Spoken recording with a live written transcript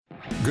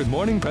Good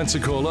Morning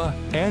Pensacola.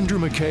 Andrew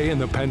McKay and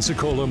the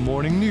Pensacola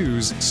Morning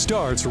News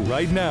starts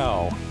right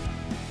now.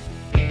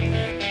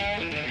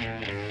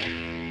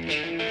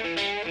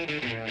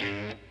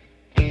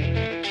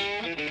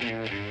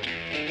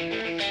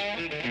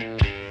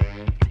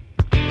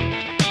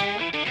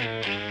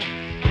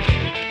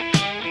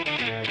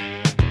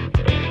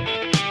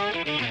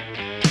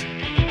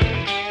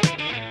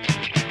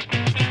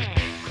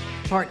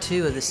 Part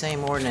 2 of the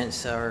same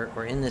ordinance,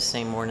 or in this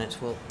same ordinance,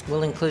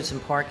 will include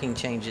some parking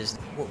changes.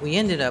 What we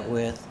ended up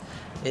with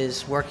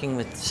is working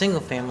with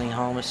single-family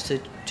homes to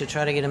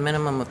try to get a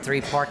minimum of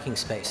 3 parking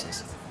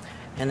spaces.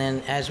 And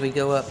then as we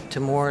go up to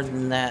more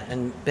than that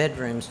in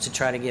bedrooms, to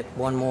try to get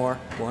one more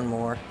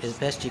as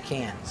best you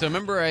can. So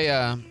remember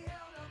I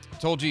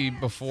told you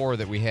before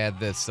that we had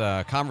this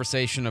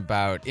conversation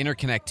about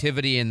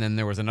interconnectivity, and then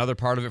there was another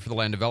part of it for the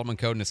Land Development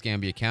Code in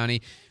Escambia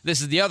County.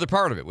 This is the other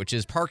part of it, which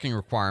is parking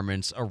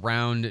requirements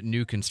around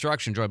new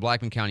construction. Joy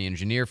Blackman, County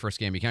Engineer for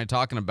Escambia County,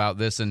 talking about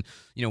this. And,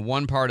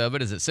 one part of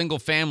it is that single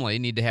family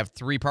need to have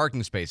 3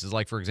 parking spaces,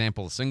 like, for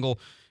example, a single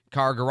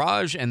car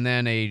garage and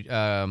then a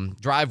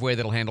driveway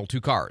that'll handle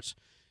 2 cars,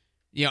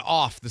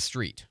 off the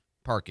street.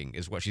 Parking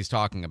is what she's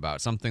talking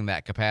about, something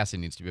that capacity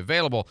needs to be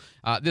available.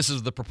 This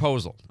is the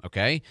proposal,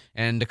 okay?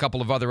 And a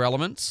couple of other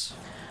elements.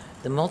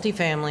 The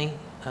multifamily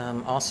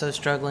also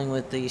struggling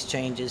with these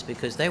changes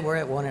because they were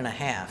at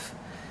 1.5.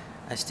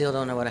 I still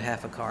don't know what a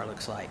half a car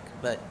looks like,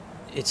 but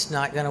it's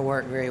not going to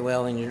work very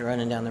well when you're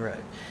running down the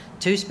road.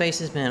 2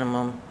 spaces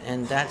minimum,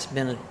 and that's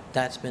been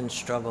a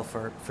struggle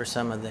for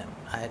some of them.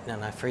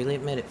 And I freely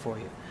admit it for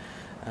you.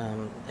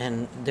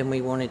 And then we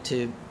wanted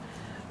to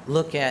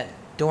look at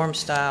dorm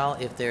style.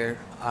 If they're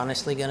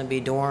honestly going to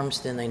be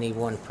dorms, then they need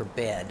 1 per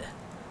bed,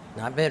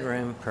 not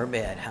bedroom, per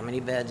bed. How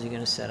many beds are you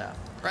going to set up?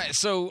 Right.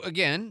 So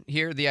again,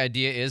 here the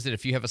idea is that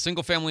if you have a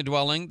single family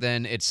dwelling,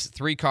 then it's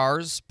 3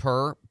 cars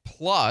per,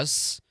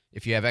 plus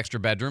if you have extra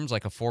bedrooms,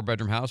 like a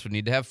 4-bedroom house would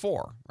need to have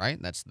 4,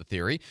 right? That's the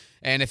theory.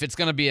 And if it's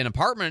going to be an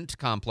apartment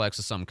complex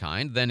of some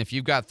kind, then if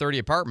you've got 30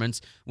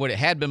 apartments, what it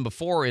had been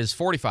before is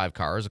 45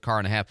 cars, a car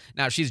and a half.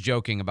 Now, she's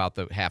joking about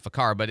the half a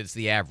car, but it's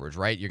the average,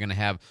 right? You're going to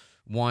have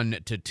 1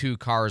 to 2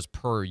 cars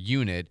per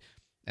unit,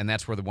 and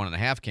that's where the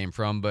 1.5 came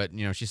from. But,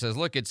 she says,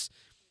 look, it's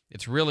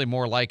really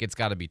more like it's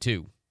got to be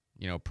 2,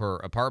 per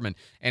apartment.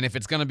 And if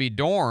it's going to be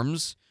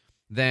dorms,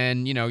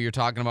 then, you're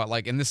talking about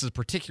and this is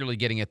particularly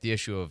getting at the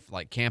issue of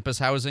campus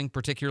housing,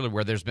 particularly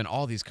where there's been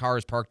all these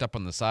cars parked up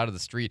on the side of the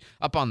street,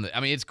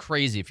 it's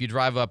crazy. If you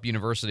drive up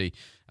University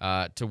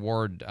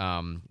toward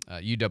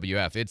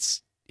UWF,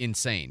 it's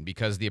insane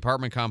because the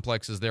apartment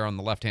complexes there on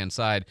the left-hand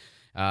side,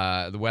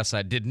 the west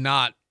side, did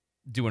not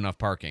do enough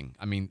parking.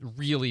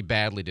 Really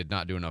badly did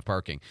not do enough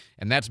parking.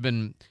 And that's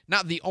been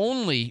not the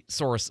only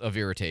source of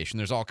irritation.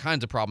 There's all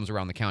kinds of problems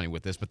around the county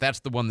with this, but that's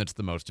the one that's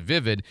the most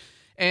vivid.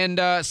 And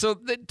so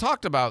they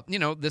talked about,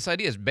 this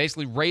idea is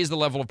basically raise the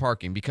level of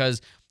parking,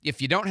 because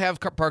if you don't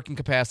have parking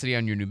capacity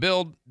on your new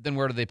build, then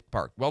where do they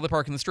park? Well, they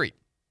park in the street.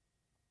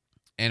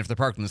 And if they're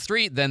parked in the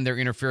street, then they're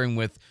interfering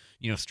with,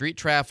 street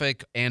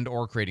traffic and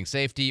or creating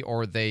safety,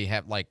 or they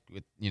have on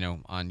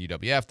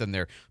UWF, then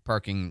they're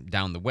parking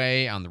down the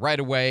way on the right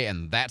of way,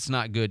 and that's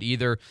not good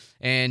either.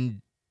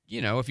 And,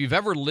 if you've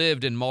ever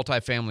lived in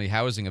multifamily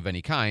housing of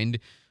any kind,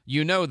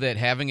 you know that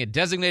having a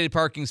designated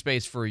parking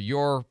space for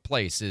your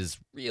place is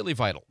really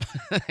vital.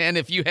 And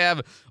if you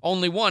have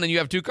only 1 and you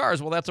have 2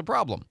 cars, well, that's a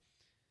problem.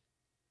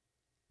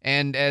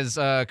 And as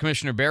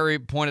Commissioner Berry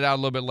pointed out a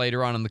little bit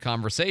later on in the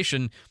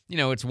conversation,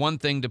 it's one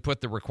thing to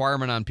put the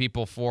requirement on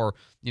people for,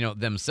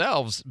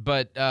 themselves,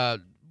 but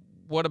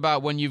what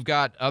about when you've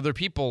got other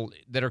people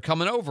that are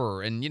coming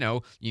over and,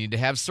 you need to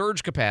have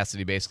surge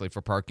capacity basically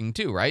for parking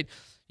too, right?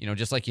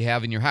 Just like you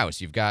have in your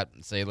house. You've got,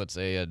 let's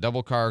say a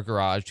 2-car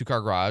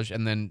garage,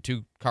 and then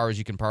 2 cars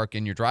you can park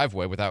in your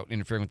driveway without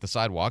interfering with the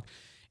sidewalk.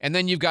 And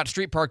then you've got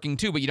street parking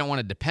too, but you don't want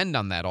to depend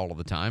on that all of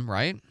the time,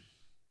 right?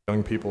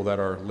 Young people that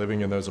are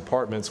living in those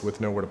apartments with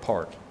nowhere to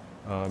park.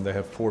 They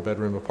have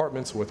 4-bedroom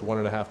apartments with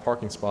 1.5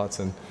 parking spots,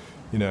 and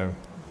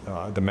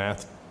the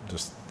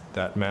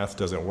math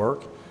doesn't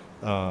work.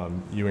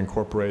 You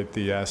incorporate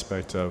the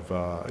aspect of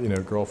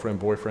girlfriend,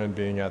 boyfriend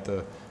being at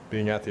the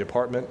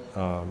apartment,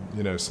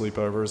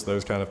 sleepovers,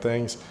 those kind of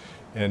things,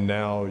 and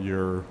now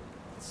you're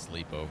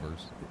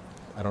sleepovers.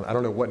 I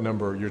don't know what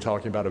number you're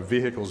talking about of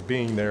vehicles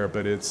being there,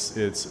 but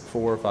it's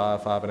 4,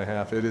 5,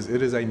 5.5.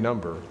 It is a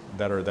number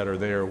that are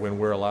there when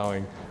we're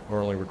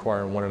only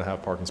requiring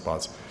 1.5 parking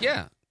spots.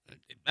 Yeah,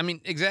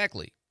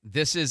 exactly.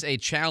 This is a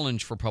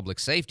challenge for public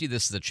safety.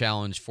 This is a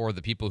challenge for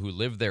the people who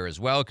live there as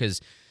well,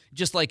 because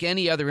just like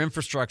any other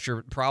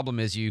infrastructure problem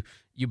is you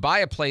buy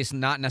a place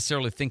not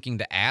necessarily thinking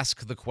to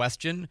ask the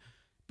question,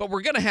 but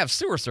we're going to have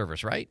sewer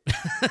service, right?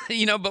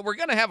 But we're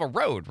going to have a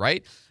road,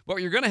 right? But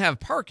you're going to have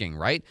parking,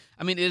 right?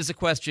 It is a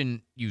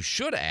question you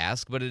should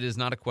ask, but it is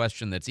not a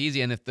question that's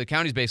easy. And if the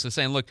county's basically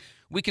saying, look,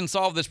 we can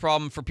solve this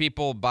problem for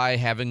people by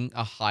having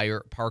a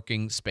higher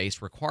parking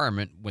space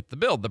requirement with the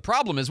build. The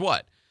problem is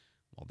what?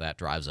 Well, that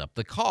drives up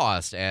the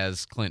cost,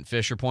 as Clint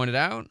Fisher pointed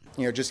out.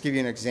 Just to give you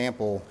an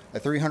example, a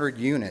 300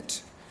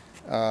 unit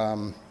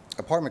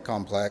apartment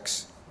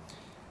complex,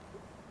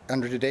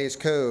 under today's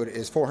code,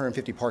 is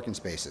 450 parking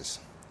spaces.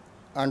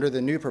 Under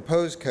the new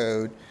proposed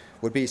code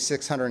would be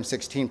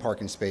 616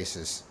 parking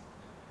spaces.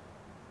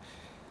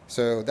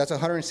 So that's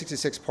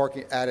 166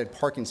 added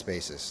parking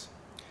spaces.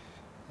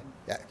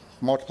 Yeah,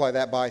 multiply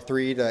that by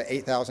 $3,000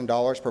 to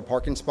 $8,000 per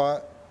parking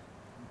spot,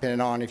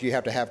 depending on if you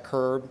have to have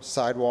curb,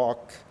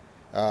 sidewalk,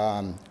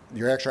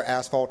 your extra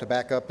asphalt to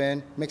back up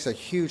in. Makes a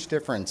huge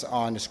difference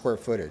on the square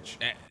footage.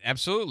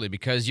 Absolutely,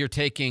 because you're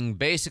taking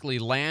basically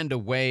land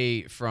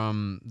away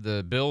from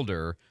the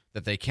builder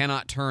that they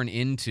cannot turn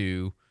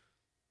into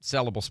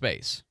sellable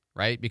space,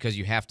 right? Because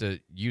you have to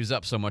use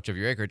up so much of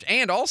your acreage.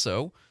 And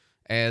also,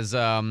 as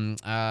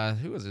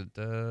who was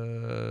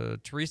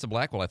it? Teresa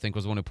Blackwell, I think,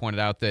 was the one who pointed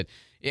out that,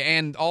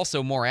 and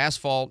also more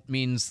asphalt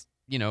means,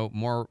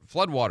 more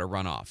floodwater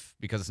runoff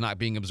because it's not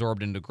being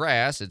absorbed into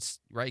grass. It's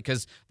right,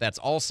 because that's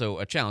also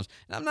a challenge.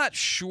 And I'm not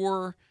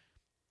sure.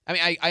 I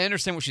mean, I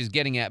understand what she's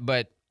getting at,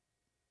 but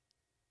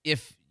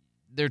if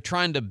they're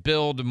trying to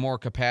build more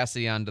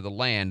capacity onto the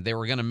land, they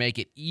were going to make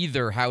it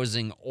either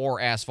housing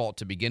or asphalt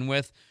to begin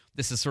with.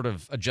 This is sort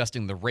of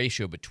adjusting the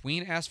ratio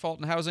between asphalt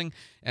and housing,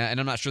 and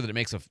I'm not sure that it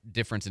makes a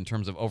difference in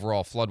terms of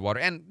overall floodwater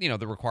and,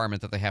 the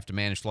requirement that they have to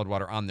manage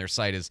floodwater on their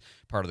site is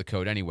part of the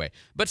code anyway.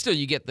 But still,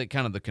 you get the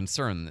kind of the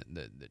concern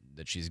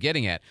that she's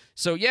getting at.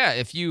 So, yeah,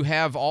 if you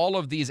have all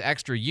of these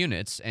extra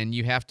units and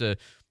you have to,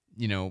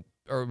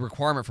 a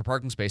requirement for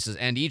parking spaces,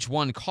 and each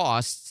one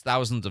costs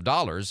thousands of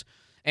dollars,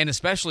 and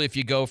especially if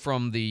you go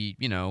from the,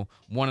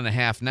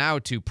 1.5 now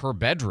to per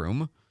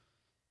bedroom,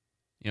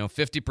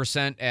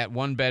 50% at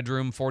one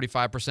bedroom,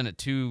 45% at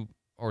 2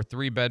 or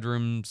 3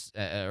 bedrooms,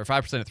 or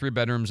 5% at 3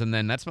 bedrooms, and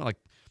then that's not like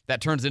that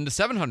turns into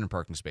 700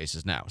 parking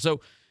spaces now. So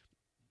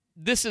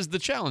this is the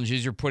challenge: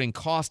 is you're putting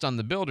cost on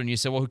the builder, and you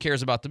say, well, who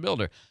cares about the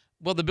builder?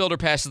 Well, the builder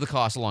passes the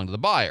cost along to the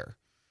buyer.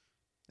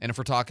 And if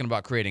we're talking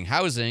about creating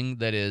housing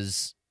that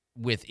is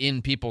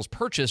within people's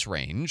purchase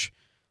range,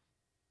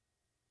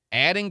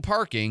 adding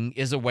parking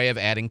is a way of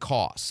adding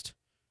cost.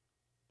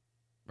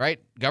 Right?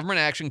 Government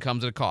action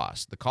comes at a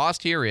cost. The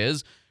cost here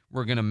is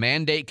we're going to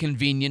mandate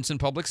convenience and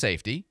public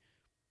safety,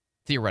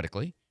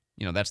 theoretically.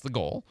 That's the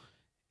goal.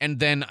 And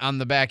then on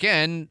the back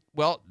end,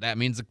 well, that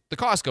means the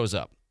cost goes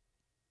up.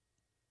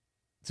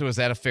 So is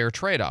that a fair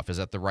trade-off? Is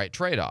that the right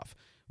trade-off?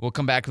 We'll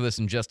come back to this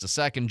in just a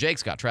second.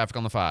 Jake's got traffic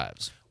on the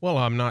 5s. Well,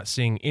 I'm not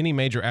seeing any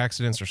major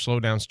accidents or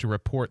slowdowns to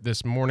report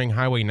this morning.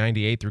 Highway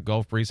 98 through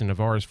Gulf Breeze and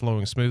Navarre is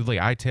flowing smoothly.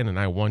 I-10 and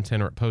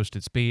I-110 are at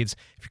posted speeds.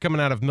 If you're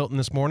coming out of Milton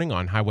this morning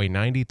on Highway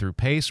 90 through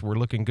Pace, we're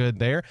looking good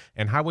there.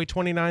 And Highway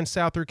 29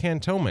 south through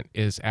Cantonment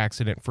is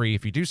accident-free.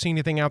 If you do see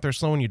anything out there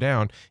slowing you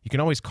down, you can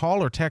always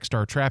call or text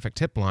our traffic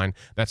tip line.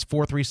 That's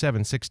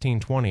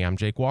 437-1620. I'm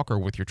Jake Walker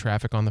with your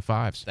traffic on the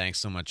 5s. Thanks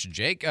so much,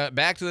 Jake.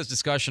 Back to this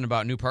discussion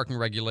about new parking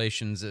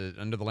regulations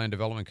under the Land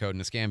Development Code in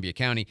Escambia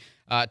County.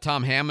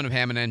 Tom Hammond of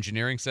Hammond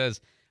Engineering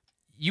says,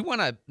 you want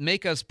to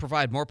make us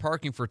provide more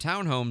parking for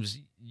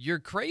townhomes? You're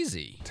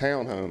crazy.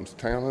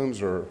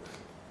 Townhomes are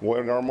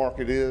what our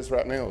market is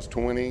right now is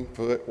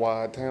 20-foot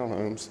wide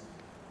townhomes,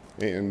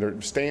 and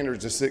their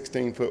standard's a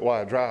 16-foot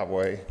wide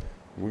driveway.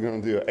 We're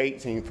going to do an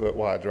 18-foot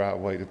wide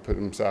driveway to put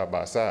them side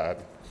by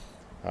side.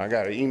 I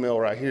got an email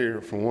right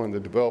here from one of the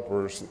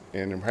developers,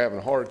 and they're having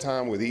a hard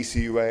time with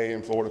ECUA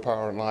and Florida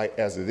Power and Light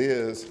as it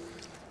is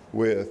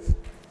with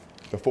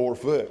the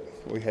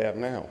 4-foot we have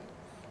now.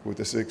 With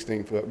the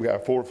 16-foot, we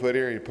got a 4-foot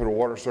area to put a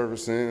water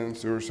service in,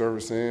 sewer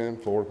service in,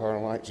 Florida Power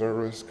and Light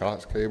service,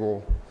 COTS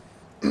cable.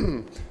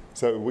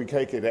 So if we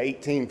take it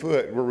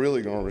 18-foot, we're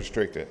really going to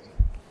restrict it.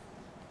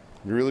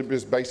 You really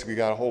just basically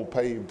got a whole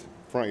paved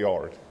front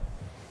yard.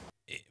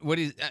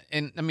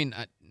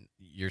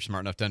 You're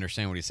smart enough to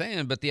understand what he's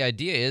saying, but the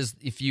idea is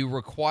if you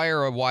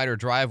require a wider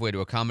driveway to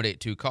accommodate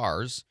 2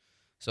 cars,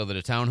 so that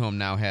a townhome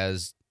now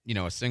has,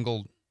 a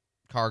single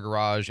car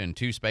garage and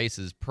 2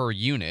 spaces per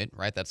unit,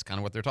 right? That's kind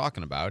of what they're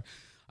talking about.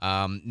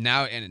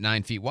 Now, and at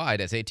 9 feet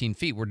wide, that's 18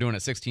 feet. We're doing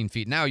it 16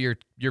 feet. Now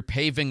you're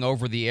paving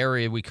over the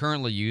area we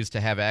currently use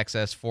to have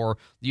access for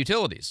the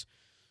utilities.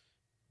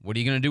 What are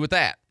you going to do with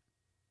that?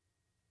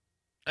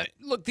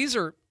 Look, these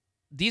are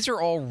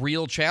all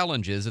real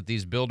challenges that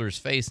these builders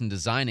face in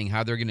designing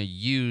how they're going to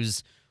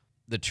use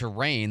the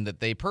terrain that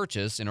they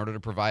purchase in order to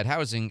provide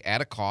housing at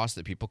a cost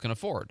that people can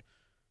afford.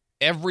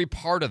 Every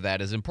part of that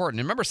is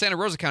important. And remember, Santa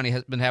Rosa County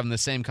has been having the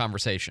same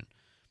conversation,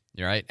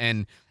 right?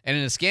 And in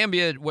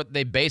Escambia, what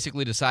they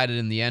basically decided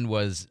in the end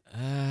was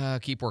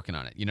keep working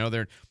on it.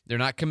 They're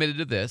not committed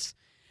to this.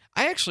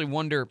 I actually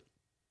wonder,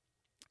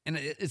 and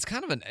it's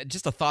kind of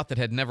just a thought that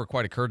had never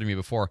quite occurred to me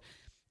before.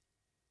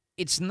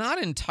 It's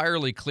not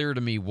entirely clear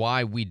to me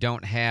why we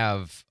don't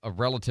have a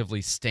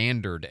relatively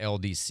standard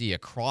LDC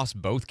across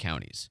both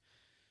counties.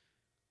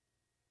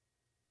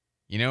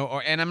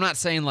 And I'm not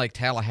saying like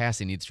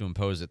Tallahassee needs to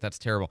impose it. That's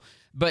terrible.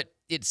 But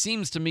it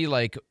seems to me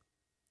like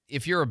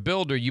if you're a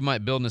builder, you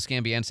might build in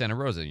Escambia and Santa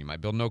Rosa. You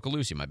might build in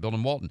Okaloosa. You might build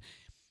in Walton.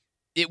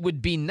 It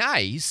would be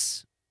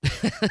nice,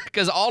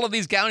 because all of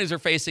these counties are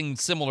facing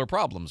similar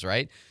problems,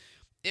 right?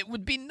 It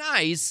would be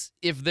nice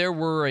if there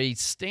were a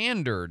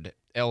standard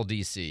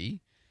LDC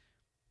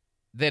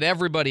that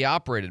everybody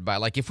operated by.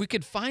 Like, if we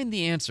could find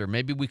the answer,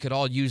 maybe we could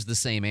all use the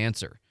same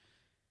answer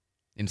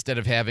instead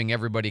of having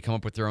everybody come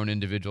up with their own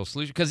individual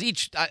solution. Because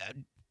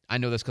I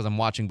know this because I'm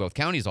watching both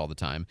counties all the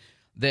time,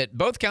 that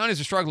both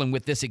counties are struggling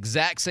with this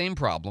exact same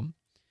problem.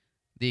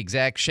 The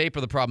exact shape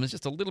of the problem is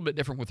just a little bit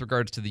different with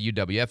regards to the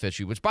UWF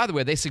issue, which, by the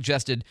way, they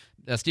suggested,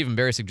 Stephen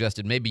Barry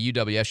suggested maybe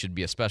UWF should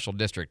be a special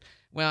district.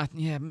 Well,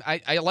 yeah,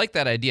 I like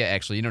that idea,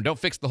 actually. Don't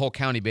fix the whole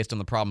county based on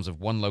the problems of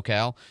one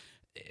locale.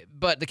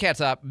 But the cat's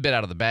a bit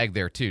out of the bag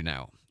there, too,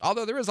 now.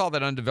 Although there is all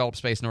that undeveloped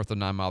space north of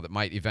 9 Mile that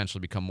might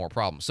eventually become more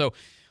problems. So,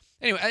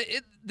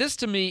 anyway, this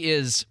to me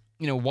is,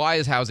 why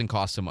is housing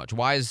cost so much?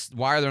 Why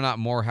are there not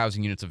more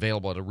housing units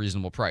available at a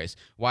reasonable price?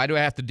 Why do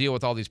I have to deal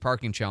with all these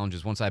parking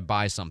challenges once I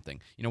buy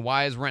something?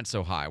 Why is rent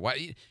so high?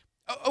 Why?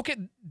 Okay,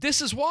 this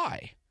is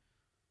why.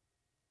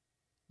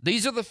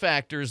 These are the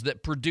factors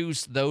that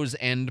produce those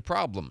end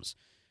problems.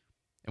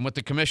 And what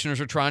the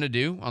commissioners are trying to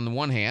do, on the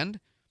one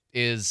hand,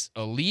 is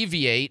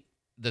alleviate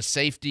the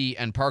safety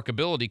and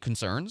parkability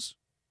concerns,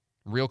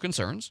 real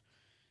concerns,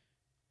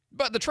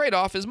 but the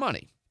trade-off is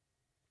money.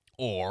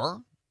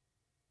 Or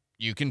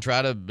you can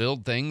try to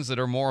build things that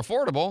are more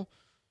affordable,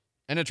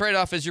 and the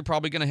trade-off is you're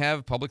probably going to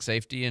have public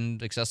safety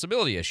and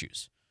accessibility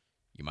issues.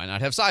 You might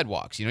not have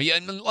sidewalks,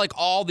 like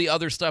all the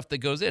other stuff that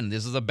goes in.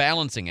 This is a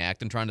balancing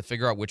act and trying to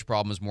figure out which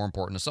problem is more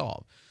important to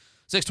solve.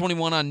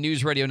 621 on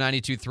News Radio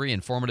 92.3,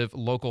 informative,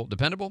 local,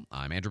 dependable.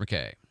 I'm Andrew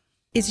McKay.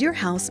 Is your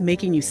house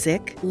making you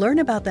sick? Learn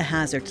about the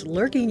hazards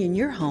lurking in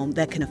your home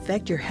that can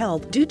affect your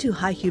health due to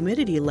high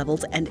humidity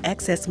levels and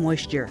excess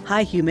moisture.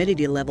 High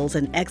humidity levels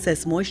and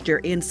excess moisture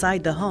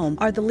inside the home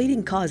are the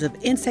leading cause of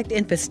insect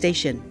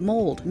infestation,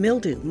 mold,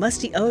 mildew,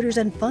 musty odors,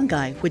 and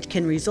fungi, which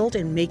can result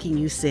in making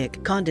you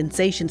sick.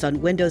 Condensations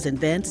on windows and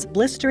vents,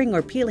 blistering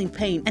or peeling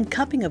paint, and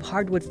cupping of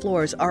hardwood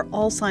floors are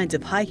all signs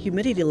of high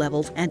humidity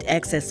levels and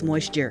excess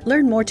moisture.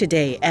 Learn more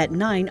today at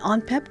 9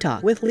 on Pep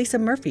Talk with Lisa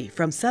Murphy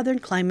from Southern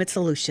Climate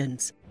Solutions.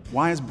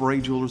 Why is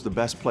Bray Jewelers the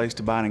best place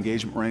to buy an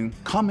engagement ring?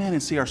 Come in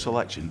and see our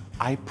selection.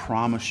 I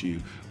promise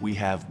you, we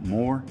have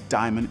more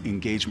diamond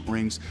engagement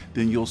rings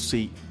than you'll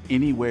see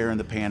anywhere in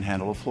the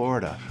panhandle of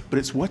Florida. But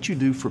it's what you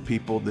do for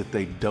people that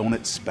they don't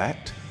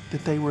expect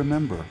that they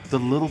remember. The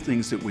little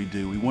things that we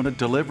do. We want to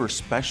deliver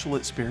special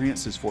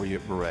experiences for you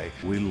at Beret.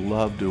 We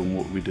love doing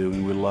what we do,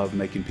 and we love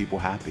making people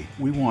happy.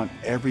 We want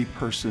every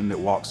person that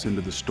walks into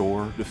the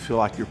store to feel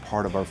like you're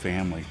part of our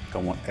family. I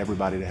want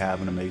everybody to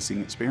have an amazing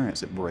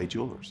experience at Beret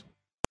Jewelers.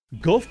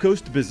 Gulf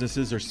Coast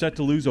businesses are set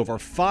to lose over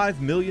 $5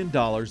 million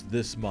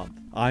this month.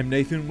 I'm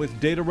Nathan with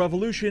Data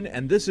Revolution,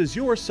 and this is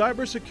your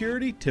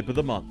cybersecurity tip of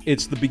the month.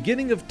 It's the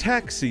beginning of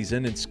tax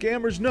season, and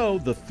scammers know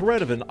the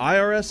threat of an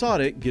IRS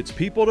audit gets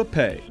people to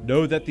pay.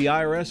 Know that the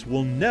IRS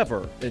will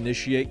never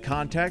initiate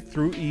contact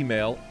through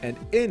email, and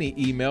any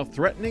email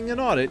threatening an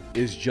audit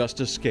is just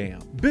a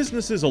scam.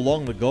 Businesses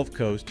along the Gulf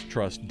Coast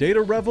trust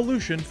Data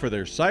Revolution for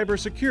their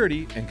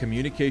cybersecurity and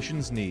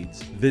communications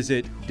needs.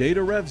 Visit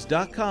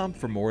datarevs.com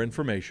for more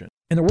information.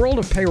 In the world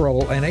of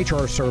payroll and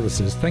HR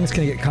services, things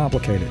can get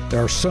complicated.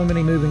 There are so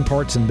many moving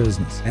parts in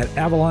business. At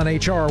Avalon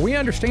HR, we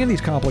understand these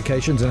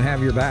complications and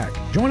have your back.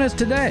 Join us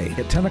today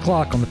at 10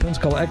 o'clock on the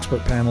Pensacola Expert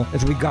Panel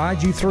as we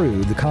guide you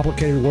through the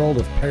complicated world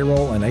of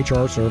payroll and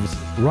HR services.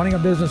 Running a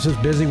business is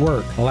busy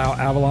work. Allow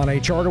Avalon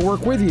HR to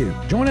work with you.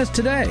 Join us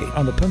today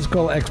on the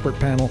Pensacola Expert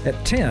Panel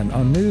at 10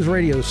 on News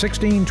Radio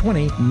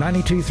 1620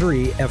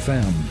 92.3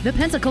 FM. The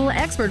Pensacola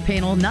Expert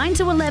Panel, 9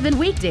 to 11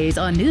 weekdays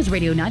on News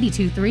Radio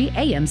 92.3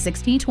 AM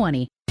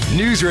 1620.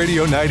 News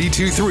Radio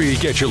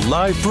 92.3 gets you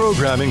live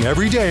programming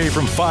every day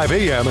from 5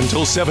 a.m.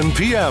 until 7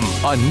 p.m.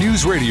 on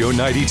News Radio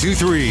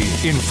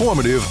 92.3.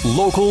 Informative,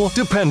 local,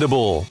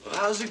 dependable.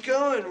 How's it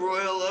going,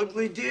 Royal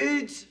Ugly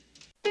Dudes?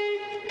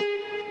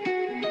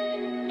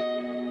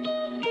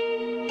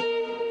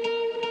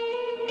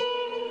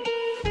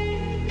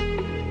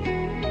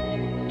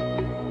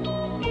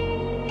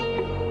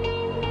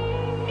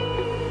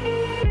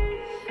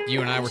 You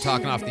and I were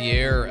talking off the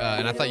air,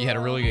 and I thought you had a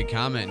really good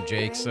comment,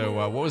 Jake. So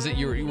what was it?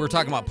 You were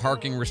talking about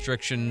parking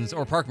restrictions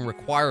or parking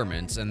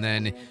requirements, and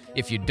then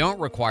if you don't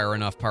require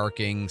enough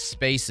parking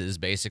spaces,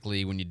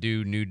 basically when you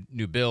do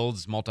new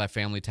builds,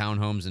 multifamily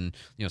townhomes, and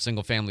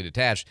single family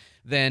detached,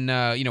 then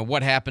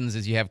what happens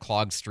is you have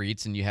clogged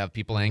streets and you have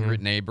people angry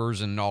at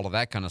neighbors and all of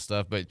that kind of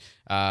stuff. But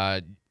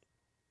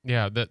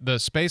yeah, the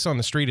space on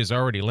the street is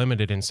already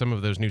limited in some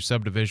of those new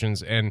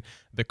subdivisions, and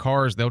the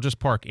cars, they'll just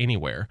park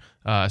anywhere,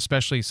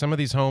 especially some of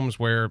these homes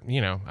where,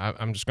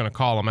 I'm just going to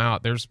call them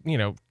out. There's,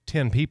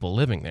 10 people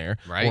living there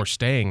or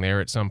staying there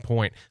at some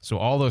point. So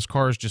all those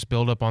cars just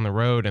build up on the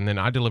road, and then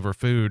I deliver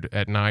food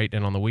at night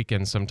and on the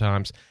weekends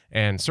sometimes,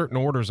 and certain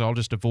orders I'll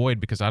just avoid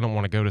because I don't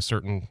want to go to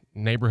certain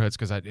neighborhoods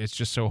because it's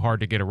just so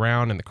hard to get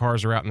around, and the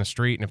cars are out in the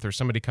street, and if there's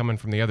somebody coming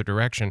from the other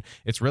direction,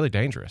 it's really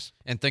dangerous.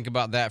 And think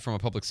about that from a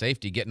public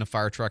safety, getting a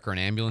fire truck or an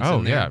ambulance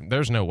in there. Yeah,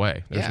 there's no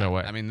way. There's no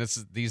way. I mean,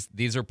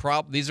 these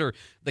are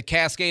the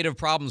cascade of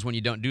problems when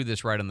you don't do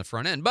this right on the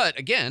front end. But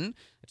again,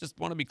 I just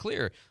want to be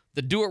clear.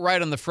 The do it right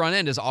on the front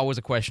end is always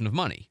a question of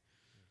money.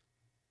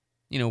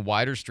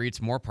 wider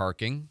streets, more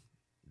parking.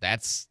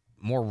 That's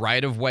more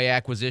right-of-way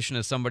acquisition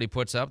as somebody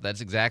puts up. That's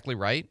exactly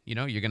right. You're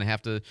going to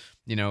have to,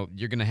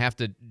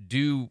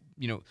 do,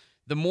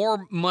 the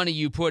more money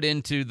you put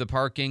into the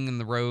parking and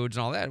the roads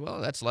and all that, well,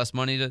 that's less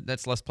money,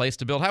 that's less place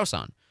to build a house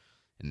on.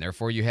 And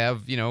therefore you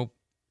have,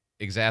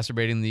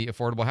 exacerbating the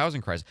affordable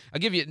housing crisis. I'll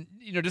give you,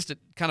 just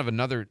kind of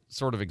another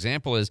sort of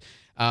example is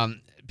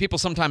people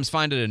sometimes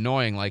find it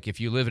annoying, like if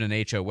you live in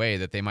an HOA,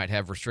 that they might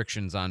have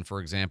restrictions on, for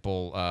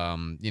example,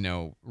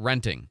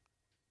 renting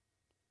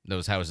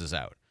those houses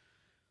out.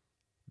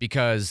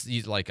 Because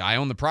I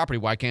own the property,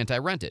 why can't I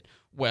rent it?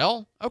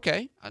 Well,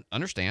 okay, I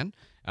understand.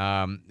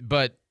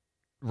 But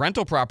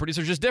rental properties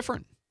are just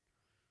different.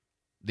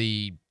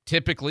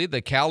 Typically,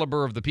 the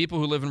caliber of the people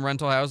who live in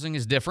rental housing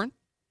is different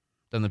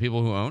than the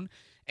people who own.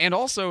 And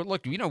also,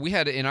 look, we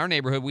had in our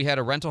neighborhood, we had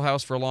a rental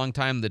house for a long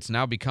time that's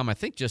now become, I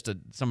think, just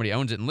somebody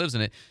owns it and lives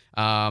in it.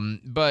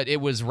 But it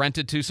was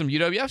rented to some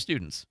UWF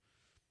students.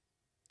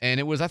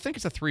 And I think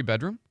it's a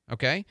 3-bedroom,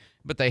 okay?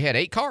 But they had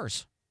 8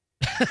 cars.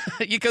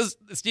 Because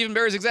Stephen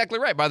Barry's exactly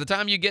right. By the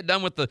time you get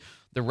done with the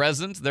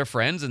residents, their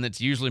friends, and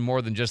it's usually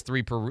more than just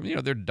 3 per room,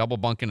 they're double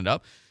bunking it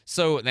up.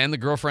 So, and the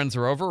girlfriends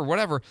are over or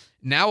whatever.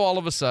 Now, all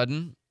of a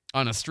sudden,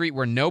 on a street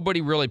where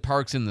nobody really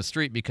parks in the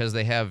street because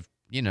they have,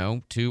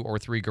 2 or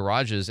 3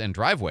 garages and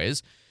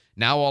driveways,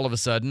 now all of a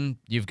sudden,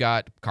 you've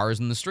got cars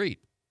in the street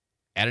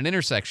at an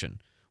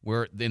intersection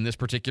where, in this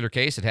particular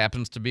case, it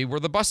happens to be where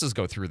the buses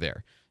go through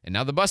there. And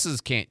now the buses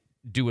can't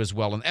do as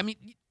well. And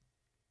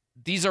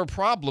these are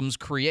problems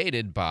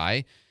created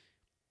by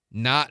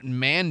not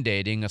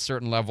mandating a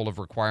certain level of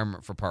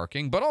requirement for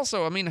parking. But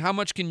also, how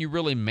much can you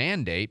really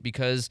mandate?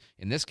 Because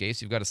in this case,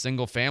 you've got a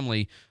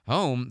single-family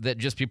home that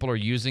just people are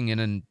using in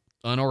an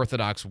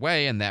unorthodox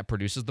way, and that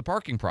produces the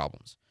parking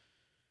problems.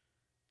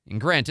 And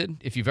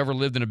granted, if you've ever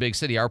lived in a big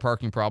city, our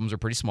parking problems are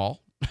pretty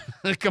small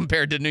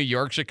compared to New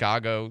York,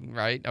 Chicago,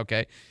 right?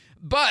 Okay.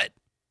 But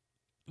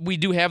we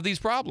do have these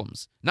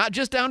problems, not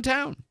just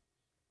downtown.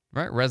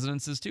 Right,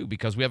 residences too,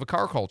 because we have a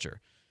car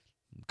culture.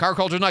 Car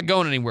culture's not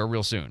going anywhere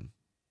real soon.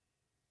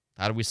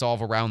 How do we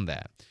solve around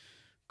that?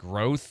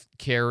 Growth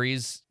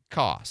carries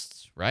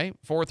costs, right?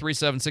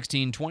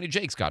 437-1620.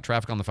 Jake's got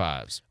traffic on the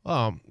 5s.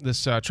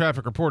 This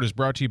traffic report is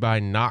brought to you by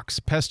Knox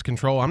Pest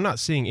Control. I'm not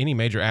seeing any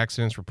major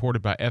accidents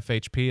reported by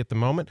FHP at the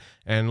moment.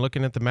 And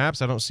looking at the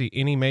maps, I don't see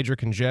any major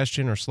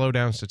congestion or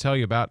slowdowns to tell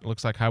you about. It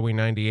looks like Highway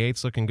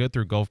 98's looking good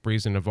through Gulf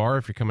Breeze and Navarre.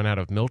 If you're coming out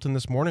of Milton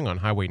this morning on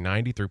Highway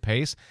 90 through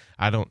Pace,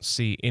 I don't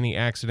see any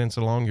accidents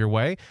along your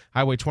way.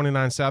 Highway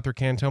 29 south through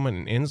Cantonment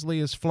and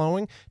Inslee is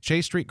flowing.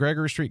 Chase Street,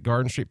 Gregory Street,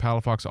 Garden Street,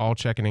 Palafox, all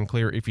checking in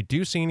clear. If you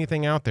do see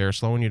anything out there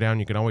slowing you down,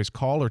 you can always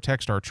call or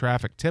text our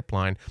traffic tip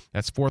line.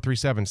 That's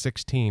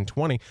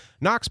 437-1620.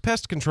 Knox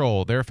Pest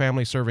Control, their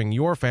family serving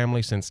your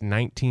family since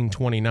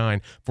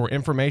 1929. For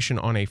information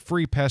on a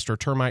free pest or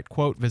termite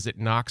quote, visit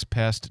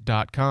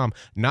knoxpest.com.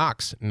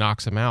 Knox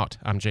knocks them out.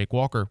 I'm Jake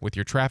Walker with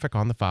your traffic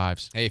on the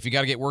 5s. Hey, if you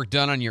got to get work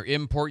done on your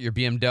import, your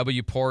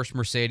BMW, Porsche,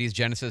 Mercedes,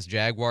 Genesis,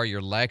 Jaguar,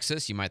 your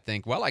Lexus, you might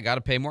think, well, I got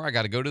to pay more. I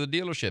got to go to the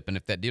dealership. And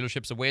if that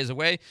dealership's a ways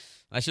away,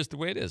 that's just the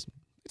way it is.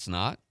 It's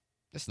not.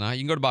 It's not. You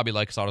can go to Bobby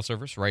Likes Auto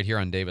Service right here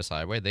on Davis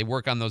Highway. They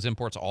work on those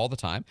imports all the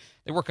time.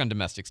 They work on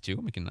domestics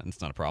too.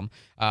 It's not a problem.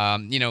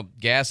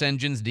 Gas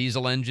engines,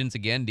 diesel engines.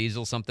 Again,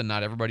 diesel something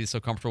not everybody's so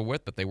comfortable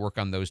with, but they work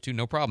on those too.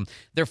 No problem.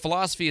 Their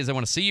philosophy is I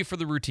want to see you for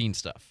the routine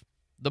stuff,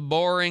 the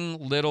boring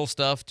little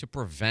stuff to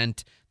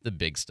prevent the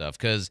big stuff.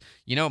 Because,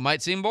 it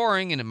might seem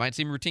boring and it might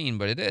seem routine,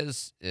 but it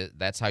is.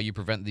 That's how you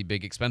prevent the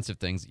big expensive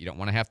things that you don't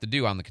want to have to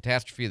do on the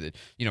catastrophe that,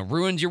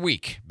 ruins your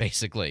week,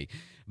 basically.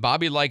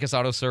 Bobby Likes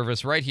Auto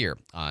Service right here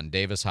on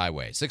Davis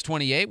Highway.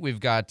 628, we've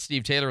got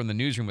Steve Taylor in the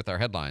newsroom with our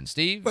headlines.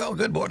 Steve? Well,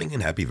 good morning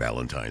and happy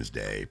Valentine's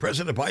Day.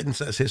 President Biden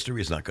says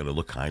history is not going to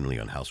look kindly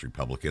on House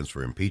Republicans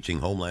for impeaching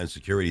Homeland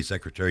Security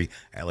Secretary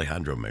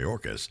Alejandro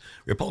Mayorkas.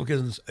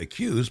 Republicans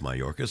accuse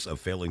Mayorkas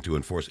of failing to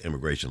enforce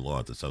immigration law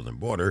at the southern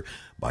border.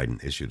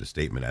 Biden issued a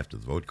statement after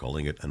the vote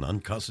calling it an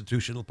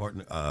unconstitutional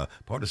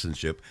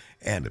partisanship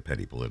and a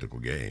petty political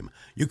game.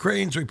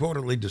 Ukraine's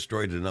reportedly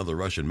destroyed another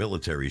Russian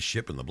military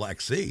ship in the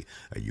Black Sea.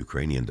 A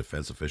Ukrainian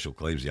defense official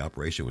claims the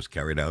operation was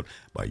carried out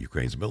by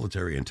Ukraine's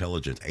military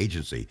intelligence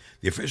agency.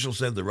 The official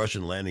said the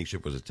Russian landing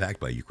ship was attacked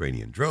by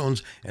Ukrainian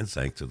drones and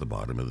sank to the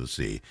bottom of the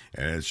sea.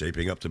 And it's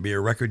shaping up to be a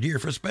record year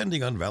for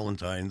spending on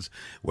Valentine's.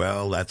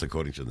 Well, that's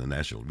according to the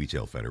National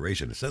Retail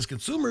Federation. It says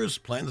consumers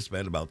plan to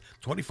spend about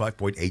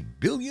 $25.8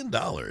 billion,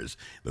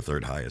 the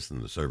third highest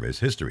in the survey's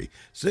history.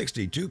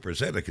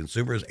 62% of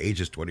consumers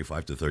ages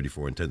 25 to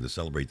 34 intend to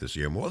celebrate this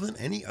year more than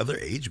any other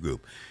age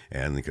group.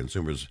 And the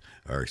consumers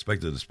are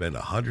expected to spend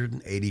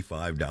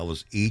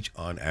 $185 each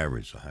on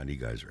average. So how do you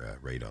guys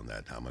rate on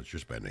that? How much you're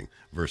spending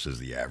versus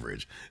the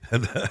average?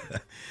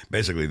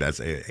 Basically, that's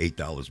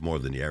 $8 more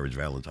than the average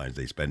Valentine's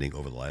Day spending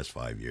over the last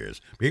 5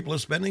 years. People are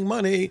spending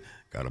money.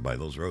 Got to buy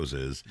those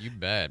roses. You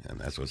bet. And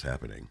that's what's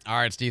happening. All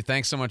right, Steve,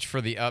 thanks so much for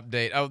the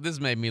update. Oh, this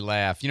made me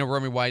laugh.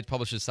 Romy White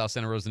publishes South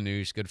Santa Rosa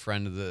News, good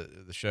friend of the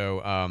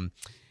show.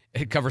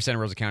 It covers Santa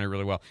Rosa County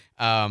really well.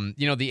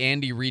 The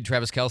Andy Reid,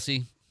 Travis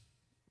Kelce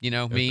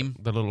meme.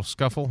 The little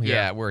scuffle?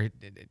 Yeah, where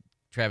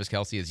Travis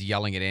Kelce is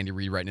yelling at Andy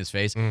Reid right in his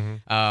face.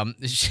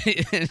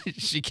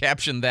 She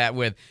captioned that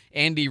with,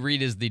 Andy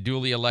Reid is the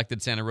duly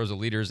elected Santa Rosa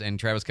leaders and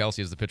Travis Kelce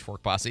is the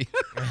Pitchfork Posse.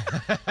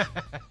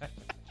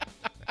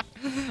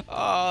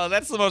 Oh,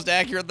 that's the most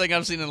accurate thing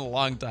I've seen in a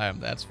long time.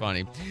 That's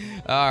funny.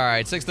 All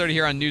right, 6:30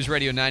 here on News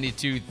Radio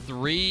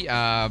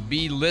 92.3.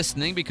 Be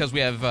listening because we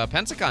have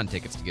Pensacon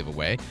tickets to give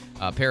away.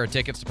 A pair of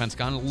tickets to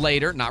Pensacon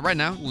later, not right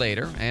now,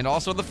 later. And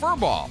also the Fur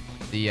Ball.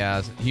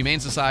 The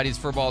Humane Society's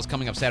Fur Ball is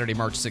coming up Saturday,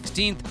 March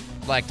 16th.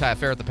 Flag Tie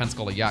Affair at the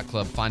Pensacola Yacht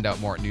Club. Find out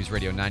more at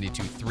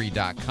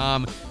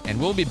newsradio923.com. And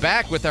we'll be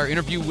back with our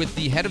interview with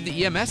the head of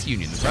the EMS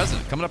Union, the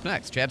president, coming up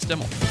next, Chad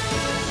Stimmel.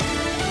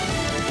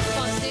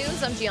 Fox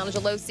News, I'm Gianna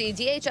Gelosi.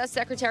 DHS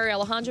Secretary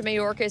Alejandro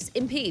Mayorkas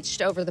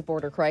impeached over the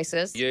border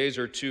crisis. Yeas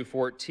are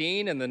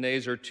 214 and the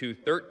nays are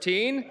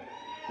 213.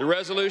 The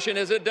resolution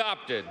is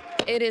adopted.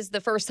 It is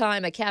the first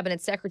time a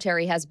cabinet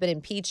secretary has been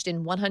impeached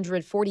in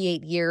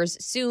 148 years.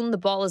 Soon, the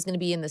ball is going to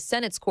be in the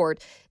Senate's court.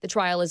 The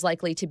trial is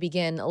likely to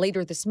begin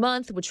later this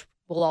month, which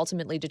will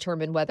ultimately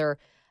determine whether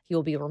he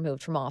will be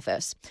removed from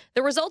office.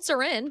 The results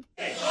are in.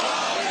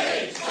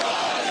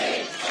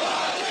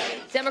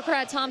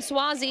 Democrat Tom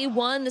Suozzi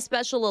won the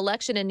special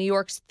election in New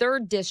York's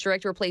 3rd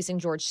district, replacing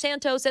George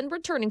Santos and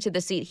returning to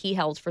the seat he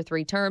held for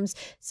 3 terms,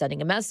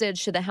 sending a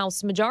message to the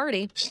House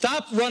majority.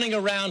 Stop running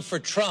around for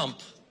Trump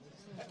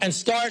and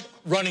start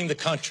running the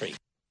country.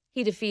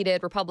 He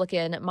defeated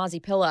Republican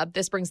Mazi Pilla.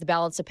 This brings the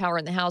balance of power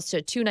in the House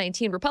to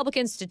 219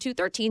 Republicans to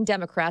 213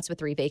 Democrats with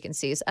 3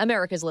 vacancies.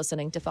 America's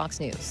listening to Fox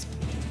News.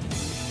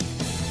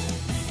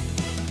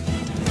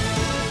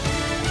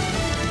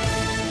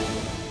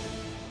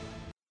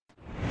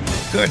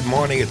 Good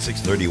morning. It's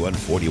 6:31,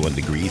 41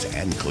 degrees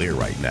and clear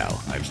right now.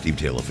 I'm Steve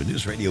Taylor for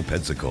News Radio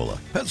Pensacola.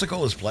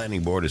 Pensacola's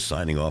planning board is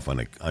signing off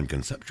on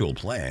conceptual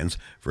plans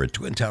for a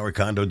twin-tower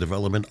condo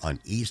development on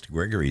East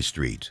Gregory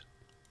Street.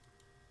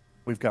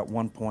 We've got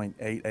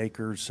 1.8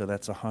 acres, so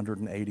that's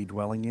 180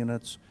 dwelling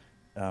units.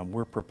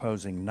 We're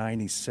proposing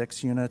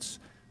 96 units.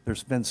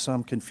 There's been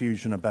some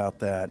confusion about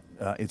that.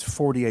 It's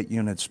 48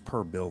 units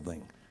per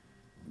building.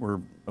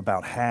 We're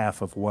about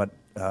half of what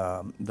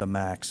the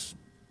max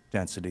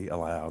density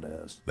allowed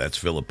is. That's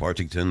Philip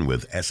Partington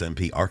with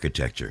SMP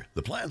Architecture.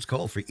 The plans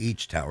call for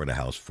each tower to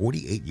house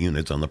 48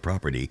 units on the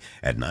property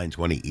at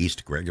 920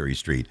 East Gregory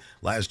Street.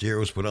 Last year it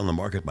was put on the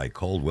market by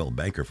Coldwell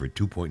Banker for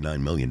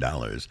 $2.9 million,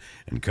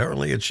 and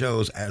currently it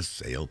shows as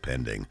sale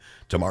pending.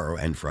 Tomorrow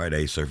and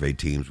Friday, survey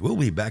teams will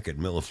be back at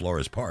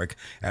Miraflores Park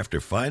after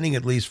finding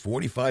at least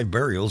 45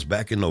 burials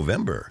back in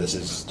November. This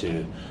is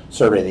to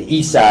survey the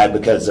east side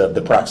because of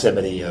the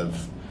proximity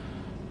of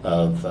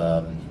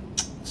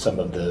some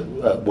of the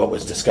what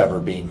was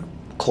discovered being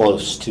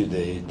close to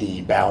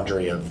the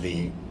boundary of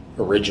the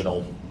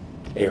original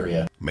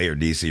area. Mayor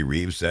D.C.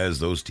 Reeves says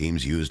those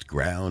teams used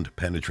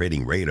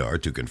ground-penetrating radar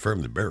to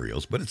confirm the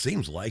burials, but it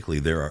seems likely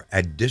there are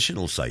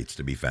additional sites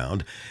to be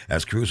found,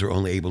 as crews were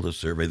only able to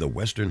survey the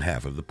western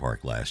half of the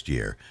park last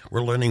year.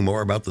 We're learning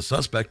more about the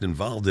suspect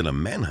involved in a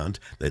manhunt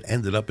that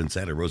ended up in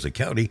Santa Rosa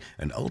County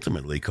and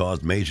ultimately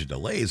caused major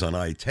delays on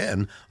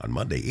I-10 on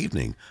Monday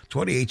evening.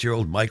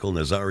 28-year-old Michael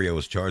Nazario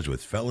was charged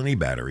with felony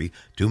battery,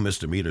 2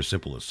 misdemeanor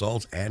simple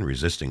assaults, and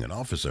resisting an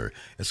officer.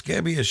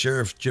 Escambia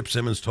Sheriff Chip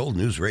Simmons told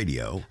News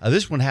Radio.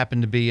 This one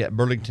happened to be at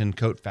Burlington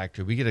Coat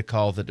Factory. We get a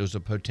call that there was a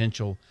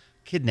potential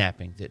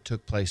kidnapping that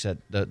took place at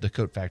the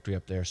coat factory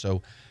up there.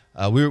 So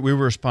we were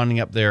responding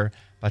up there.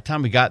 By the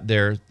time we got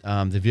there,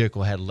 the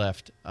vehicle had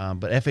left.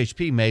 But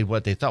FHP made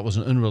what they thought was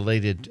an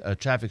unrelated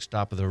traffic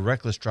stop with a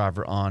reckless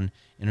driver on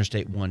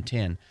Interstate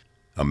 110.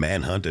 A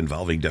manhunt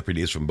involving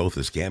deputies from both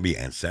Escambia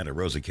and Santa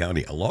Rosa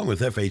County, along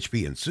with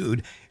FHP,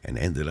 ensued and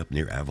ended up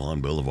near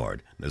Avalon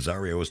Boulevard.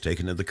 Nazario was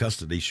taken into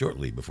custody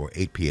shortly before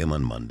 8 p.m.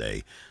 on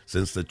Monday.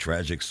 Since the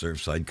tragic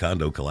Surfside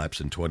condo collapse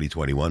in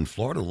 2021,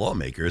 Florida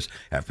lawmakers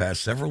have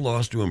passed several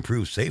laws to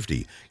improve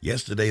safety.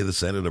 Yesterday, the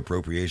Senate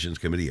Appropriations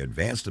Committee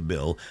advanced a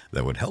bill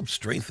that would help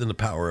strengthen the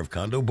power of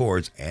condo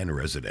boards and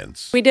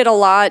residents. We did a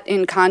lot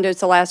in condos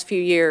the last few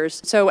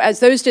years. So as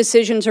those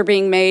decisions are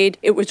being made,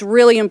 it was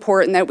really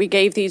important that we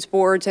gave these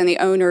boards and the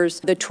owners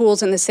the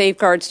tools and the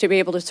safeguards to be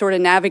able to sort of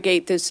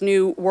navigate this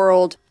new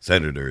world.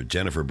 Senator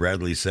Jennifer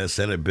Bradley says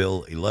Senate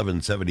Bill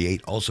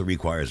 1178 also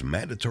requires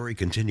mandatory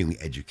continuing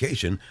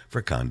education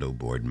for condo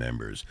board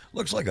members.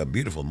 Looks like a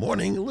beautiful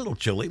morning, a little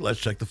chilly. Let's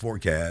check the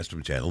forecast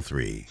from Channel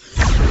 3.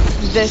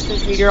 This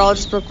is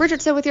meteorologist Brooke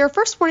Richardson with your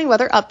first morning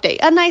weather update.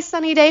 A nice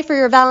sunny day for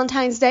your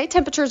Valentine's Day.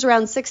 Temperatures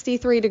around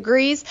 63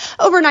 degrees.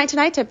 Overnight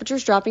tonight,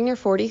 temperatures dropping near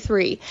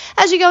 43.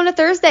 As you go into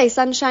Thursday,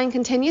 sunshine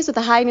continues with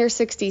a high near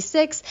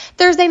 66.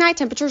 Thursday night,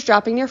 temperatures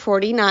dropping near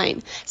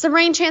 49. Some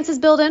rain chances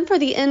build in for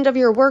the end of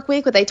your work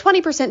week with a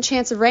 20%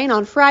 chance of rain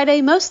on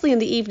Friday, mostly in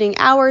the evening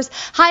hours.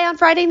 High on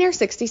Friday near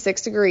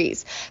 66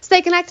 degrees.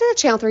 Stay connected to the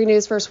Channel 3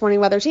 News First Morning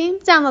Weather Team.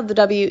 Download the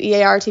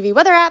WEAR TV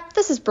weather app.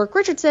 This is Brooke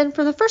Richardson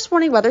from the First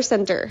Morning Weather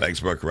Center.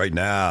 Thanks, Brooke. Right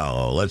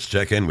now, let's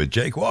check in with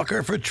Jake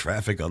Walker for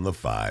traffic on the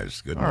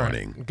 5s. Good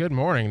morning. Good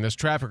morning. This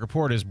traffic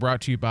report is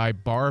brought to you by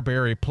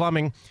Barberry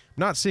Plumbing.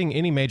 Not seeing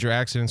any major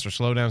accidents or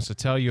slowdowns to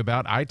tell you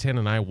about. I-10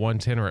 and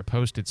I-110 are at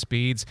posted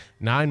speeds.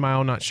 9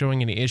 Mile not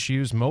showing any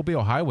issues.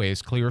 Mobile Highway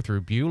is clear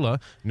through Beulah.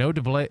 No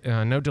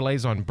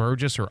delays on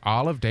Burgess or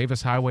Olive.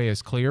 Davis Highway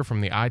is clear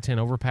from the I-10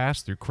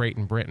 overpass through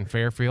Creighton, Brent, and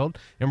Fairfield.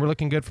 And we're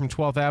looking good from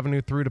 12th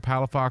Avenue through to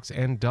Palafox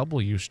and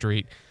W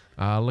Street.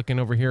 Looking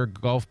over here,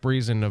 Gulf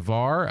Breeze in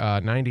Navarre,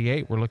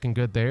 98, we're looking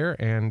good there.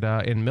 And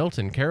in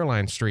Milton,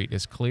 Caroline Street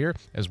is clear,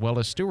 as well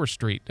as Stewart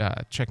Street,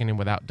 checking in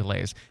without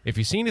delays. If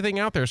you see anything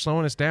out there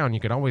slowing us down, you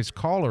can always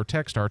call or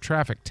text our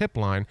traffic tip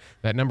line.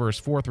 That number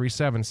is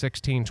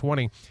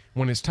 437-1620.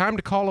 When it's time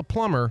to call a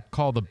plumber,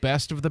 call the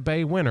best of the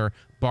Bay winner,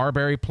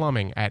 Barberry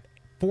Plumbing, at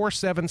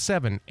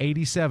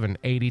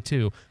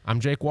 477-8782. I'm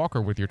Jake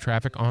Walker with your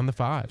traffic on the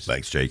 5s.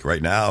 Thanks, Jake.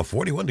 Right now,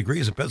 41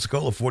 degrees in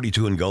Pensacola,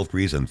 42 in Gulf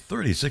Breeze, and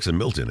 36 in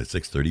Milton at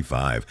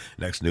 6:35.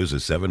 Next news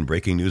is 7,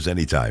 breaking news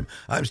anytime.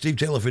 I'm Steve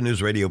Taylor for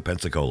News Radio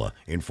Pensacola.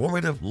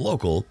 Informative,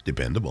 local,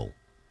 dependable.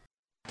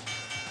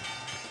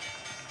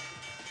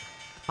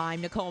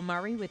 I'm Nicole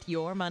Murray with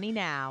Your Money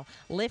Now.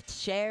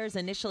 Lyft shares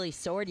initially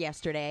soared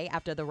yesterday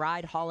after the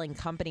ride-hauling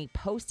company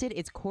posted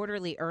its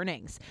quarterly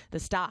earnings. The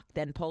stock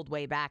then pulled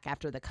way back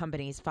after the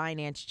company's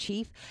finance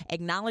chief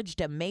acknowledged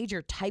a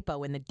major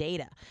typo in the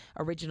data.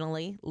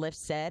 Originally, Lyft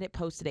said it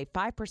posted a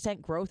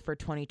 5% growth for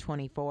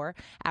 2024,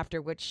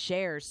 after which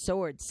shares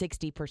soared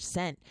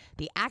 60%.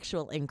 The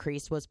actual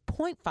increase was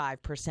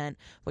 0.5%,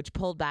 which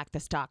pulled back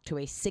the stock to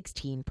a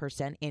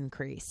 16%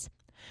 increase.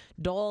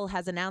 Dole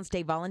has announced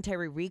a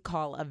voluntary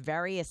recall of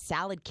various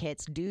salad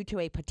kits due to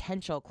a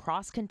potential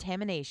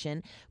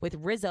cross-contamination with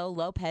Rizzo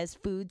Lopez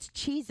Foods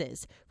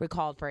cheeses,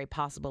 recalled for a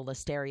possible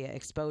listeria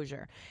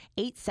exposure.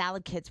 8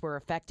 salad kits were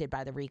affected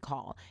by the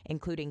recall,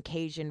 including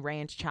Cajun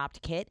Ranch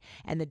Chopped Kit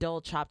and the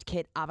Dole Chopped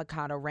Kit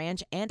Avocado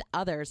Ranch and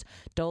others.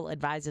 Dole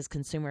advises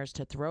consumers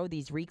to throw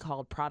these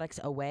recalled products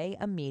away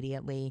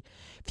immediately.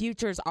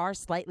 Futures are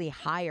slightly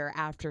higher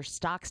after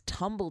stocks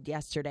tumbled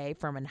yesterday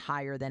from a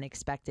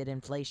higher-than-expected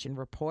inflation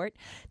report.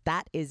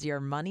 That is Your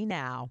Money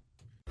Now.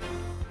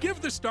 Give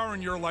the star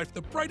in your life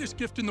the brightest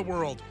gift in the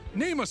world.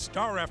 Name a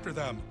star after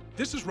them.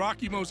 This is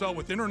Rocky Moselle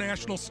with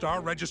International Star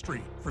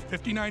Registry. For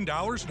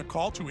 $59 and a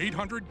call to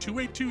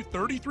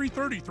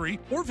 800-282-3333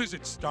 or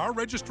visit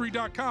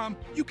starregistry.com,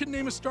 you can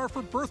name a star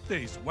for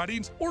birthdays,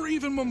 weddings, or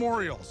even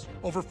memorials.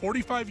 Over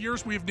 45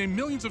 years, we have named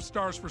millions of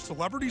stars for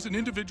celebrities and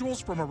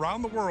individuals from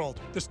around the world.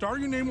 The star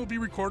you name will be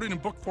recorded in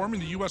book form in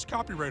the U.S.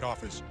 Copyright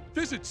Office.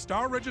 Visit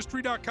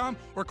starregistry.com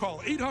or call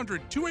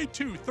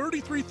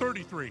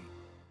 800-282-3333.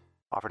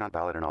 Offer not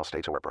valid in all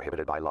states or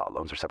prohibited by law.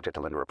 Loans are subject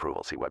to lender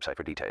approval. See website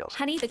for details.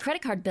 Honey, the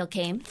credit card bill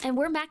came, and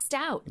we're maxed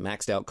out.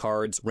 Maxed out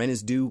cards, rent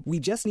is due.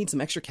 We just need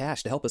some extra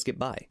cash to help us get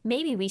by.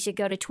 Maybe we should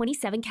go to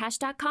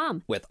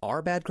 27cash.com. With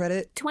our bad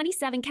credit?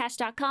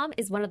 27cash.com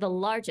is one of the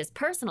largest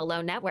personal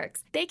loan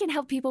networks. They can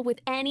help people with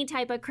any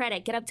type of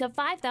credit get up to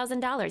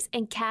 $5,000,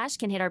 and cash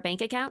can hit our bank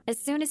account as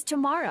soon as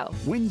tomorrow.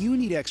 When you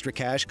need extra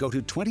cash, go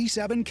to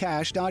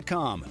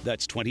 27cash.com.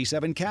 That's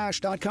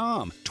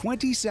 27cash.com.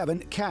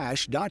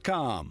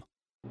 27cash.com.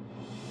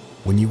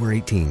 When you were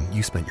 18,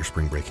 you spent your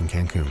spring break in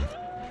Cancun.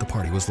 The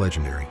party was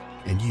legendary,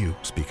 and you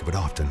speak of it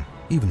often,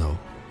 even though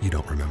you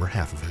don't remember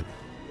half of it.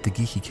 The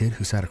geeky kid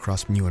who sat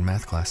across from you in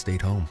math class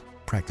stayed home,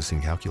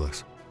 practicing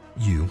calculus.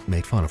 You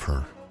made fun of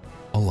her.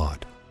 A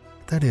lot.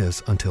 That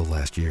is, until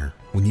last year,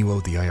 when you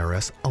owed the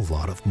IRS a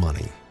lot of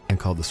money and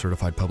called the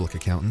certified public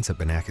accountants at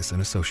Banakis &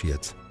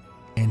 Associates.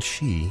 And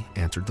she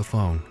answered the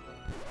phone.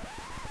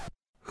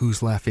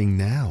 Who's laughing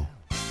now?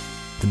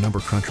 The number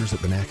crunchers at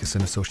Banakis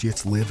 &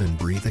 Associates live and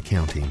breathe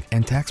accounting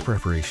and tax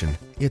preparation.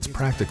 It's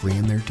practically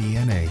in their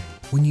DNA.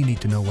 When you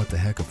need to know what the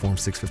heck a Form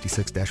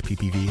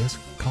 656-PPV is,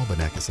 call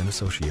Banakis &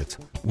 Associates.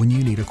 When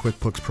you need a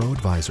QuickBooks Pro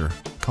advisor,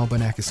 call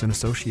Banakis &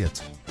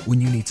 Associates.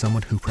 When you need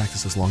someone who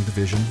practices long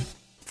division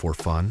for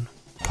fun,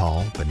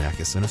 call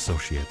Banakis &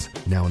 Associates.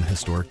 Now in the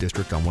historic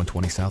district on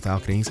 120 South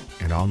Alcanese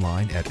and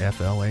online at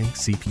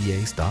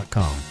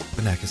flacpas.com.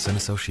 Banakis &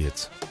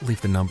 Associates.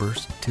 Leave the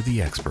numbers to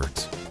the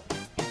experts.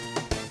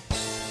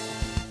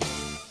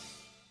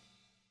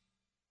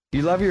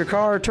 You love your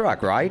car or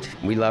truck, right?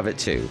 We love it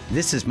too.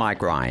 This is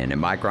Mike Ryan at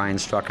Mike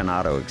Ryan's Truck and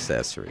Auto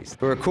Accessories.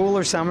 For a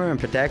cooler summer and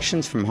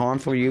protections from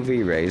harmful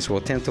UV rays,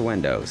 we'll tint the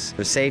windows.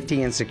 For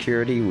safety and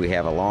security, we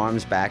have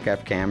alarms,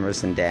 backup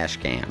cameras, and dash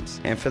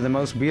cams. And for the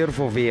most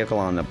beautiful vehicle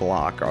on the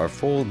block, our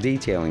full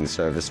detailing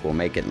service will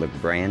make it look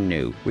brand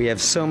new. We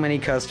have so many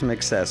custom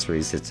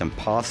accessories, it's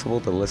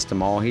impossible to list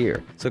them all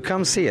here. So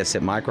come see us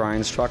at Mike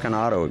Ryan's Truck and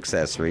Auto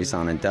Accessories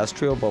on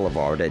Industrial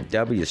Boulevard at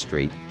W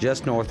Street,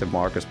 just north of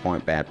Marcus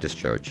Point Baptist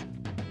Church.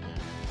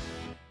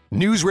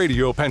 News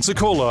Radio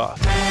Pensacola.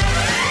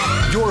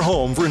 Your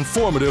home for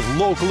informative,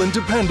 local, and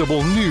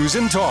dependable news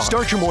and talk.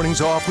 Start your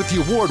mornings off with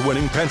the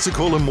award-winning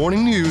Pensacola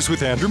Morning News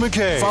with Andrew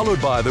McKay, followed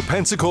by the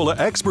Pensacola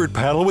Expert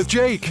Panel with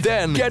Jake.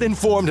 Then get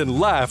informed and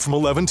laugh from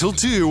 11 till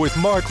 2 with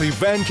Markley,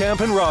 Van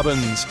Camp, and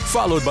Robbins,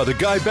 followed by the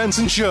Guy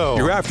Benson Show.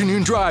 Your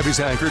afternoon drive is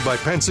anchored by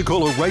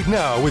Pensacola Right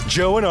Now with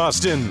Joe and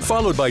Austin,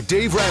 followed by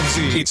Dave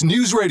Ramsey. It's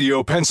News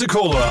Radio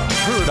Pensacola,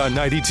 heard on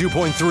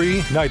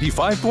 92.3,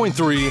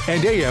 95.3,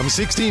 and AM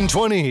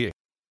 1620.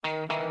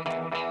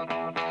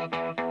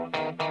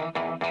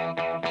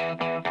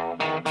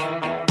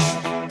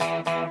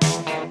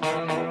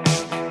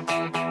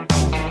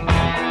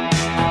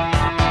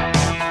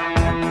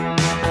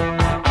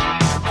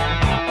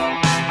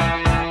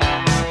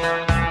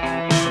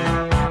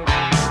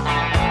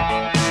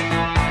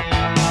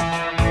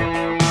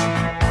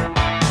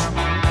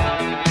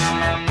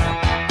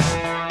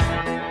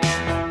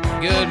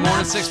 Good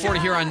morning, 640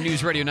 here on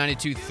News Radio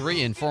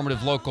 92.3,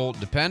 informative, local,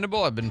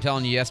 dependable. I've been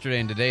telling you yesterday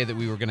and today that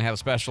we were going to have a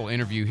special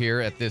interview here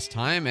at this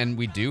time, and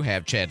we do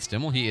have Chad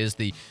Stimmel. He is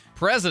the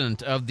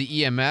president of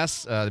the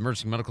EMS, the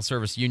Emergency Medical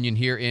Service Union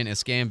here in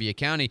Escambia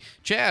County.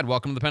 Chad,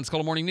 welcome to the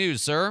Pensacola Morning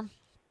News, sir.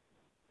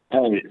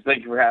 Hey,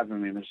 thank you for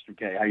having me, Mr.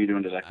 K. How you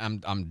doing today?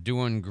 I'm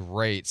doing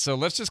great. So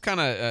let's just kind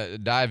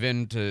of dive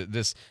into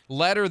this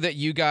letter that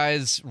you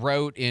guys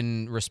wrote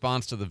in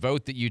response to the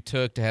vote that you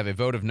took to have a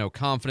vote of no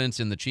confidence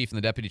in the chief and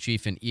the deputy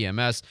chief in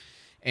EMS.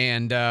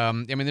 And, I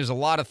mean, there's a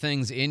lot of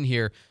things in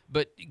here,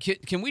 but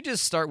can we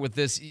just start with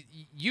this?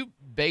 You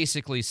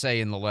basically say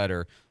in the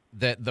letter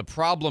that the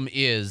problem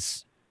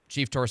is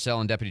Chief Torcell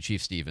and Deputy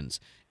Chief Stevens,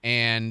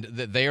 and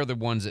that they are the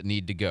ones that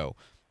need to go.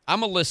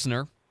 I'm a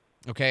listener.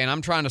 Okay, and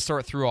I'm trying to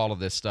sort through all of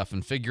this stuff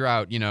and figure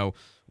out,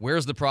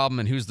 where's the problem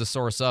and who's the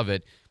source of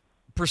it.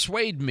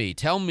 Persuade me.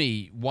 Tell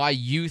me why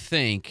you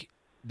think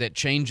that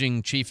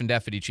changing chief and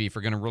deputy chief are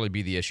going to really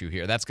be the issue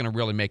here. That's going to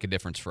really make a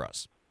difference for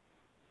us.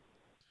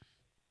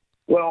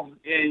 Well,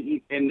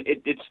 and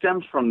it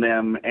stems from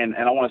them, and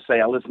I want to say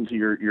I listened to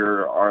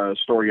your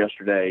story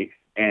yesterday,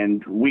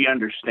 and we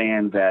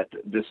understand that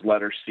this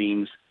letter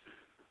seems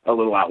a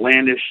little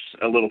outlandish,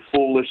 a little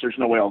foolish. There's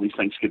no way all these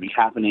things could be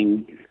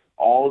happening.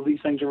 All of these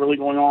things are really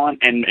going on,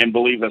 and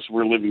believe us,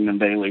 we're living them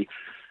daily.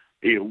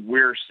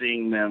 We're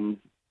seeing them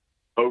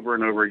over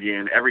and over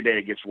again. Every day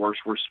it gets worse.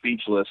 We're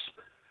speechless,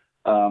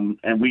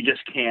 and we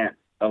just can't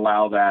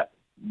allow that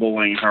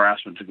bullying and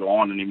harassment to go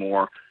on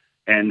anymore.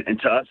 And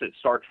to us, it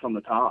starts from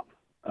the top.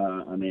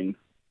 I mean,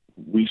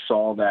 we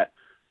saw that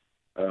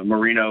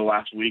Marino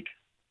last week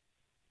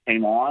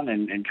came on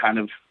and kind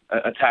of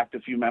attacked a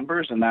few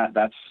members, and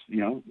that's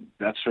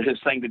his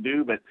thing to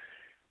do, but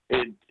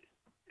it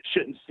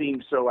shouldn't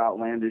seem so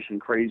outlandish and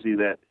crazy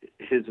that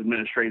his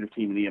administrative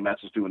team in EMS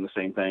is doing the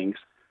same things.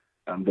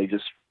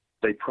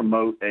 They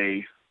promote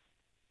a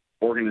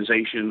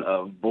organization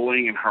of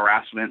bullying and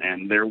harassment,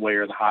 and their way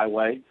or the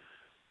highway,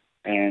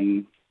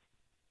 and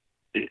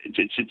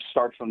it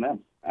starts from them.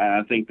 And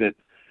I think that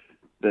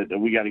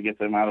we got to get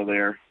them out of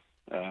there.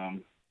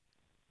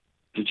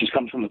 It just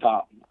comes from the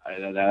top.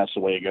 That's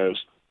the way it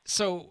goes.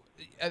 So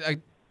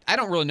I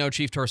don't really know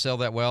Chief Torcell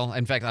that well.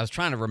 In fact, I was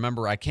trying to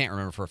remember. I can't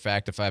remember for a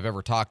fact if I've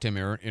ever talked to him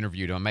or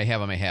interviewed him. I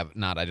may have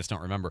not. I just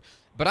don't remember.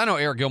 But I know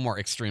Eric Gilmore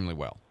extremely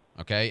well,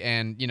 okay?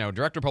 And,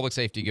 Director of Public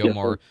Safety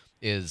Gilmore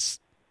is,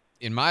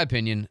 in my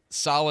opinion,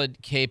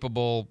 solid,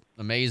 capable,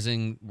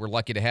 amazing. We're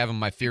lucky to have him.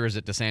 My fear is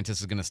that DeSantis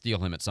is going to steal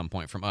him at some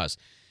point from us.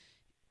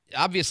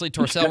 Obviously,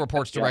 Torcell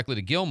reports directly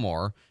to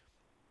Gilmore.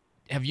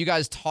 Have you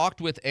guys talked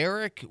with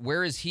Eric?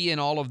 Where is he in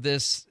all of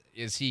this?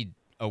 Is he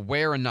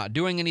aware and not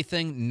doing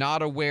anything,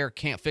 not aware,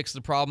 can't fix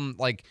the problem?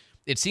 Like,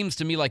 it seems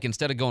to me like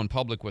instead of going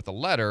public with a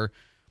letter,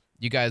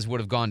 you guys would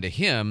have gone to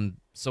him.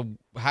 So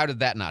how did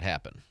that not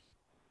happen?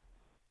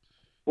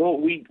 Well,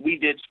 we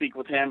did speak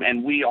with him,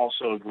 and we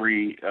also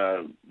agree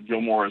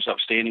Gilmore is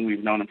upstanding.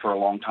 We've known him for a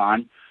long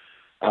time.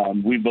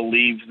 We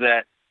believe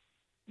that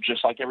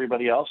just like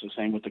everybody else, the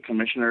same with the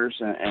commissioners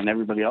and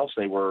everybody else,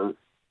 they were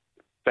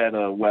fed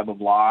a web of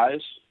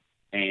lies,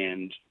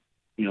 and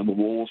the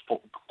wool was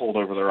pulled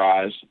over their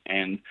eyes,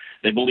 and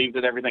they believed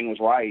that everything was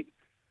right.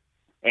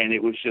 And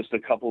it was just a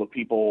couple of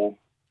people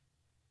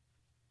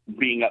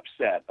being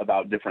upset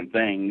about different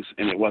things,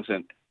 and it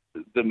wasn't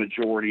the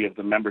majority of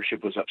the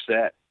membership was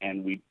upset.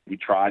 And we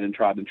tried and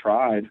tried and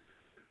tried.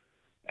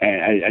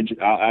 And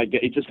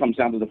it just comes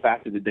down to the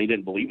fact that they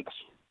didn't believe us.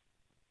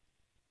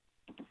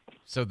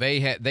 So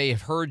they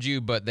have heard you,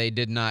 but they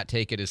did not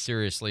take it as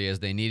seriously as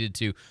they needed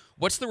to.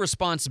 What's the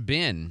response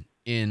been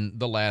in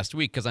the last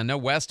week? Because I know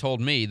Wes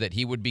told me that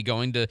he would be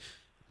going to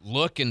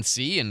look and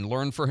see and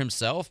learn for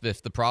himself.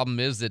 If the problem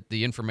is that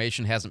the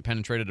information hasn't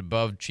penetrated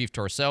above Chief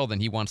Torcell,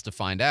 then he wants to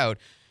find out.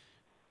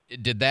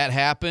 Did that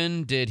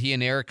happen? Did he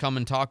and Eric come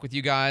and talk with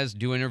you guys,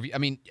 do interview? I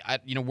mean,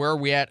 where are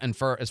we at as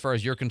far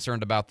as you're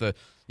concerned about the,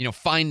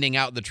 finding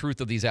out the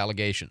truth of these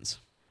allegations?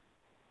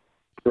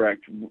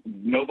 Correct.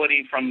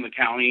 Nobody from the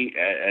county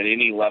at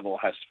any level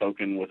has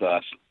spoken with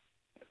us,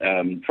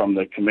 from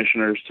the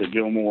commissioners to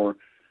Gilmore.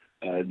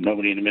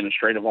 Nobody in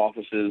administrative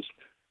offices.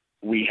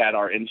 We had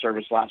our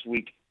in-service last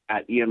week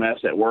at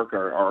EMS at work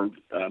are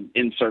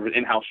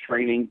in-house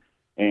training,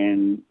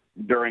 and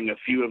during a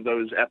few of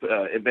those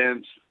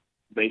events,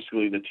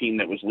 basically the team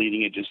that was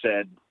leading it just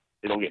said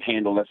it'll get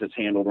handled as it's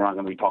handled. We're not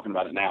going to be talking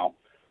about it now.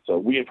 So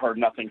we have heard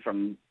nothing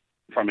from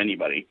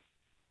anybody.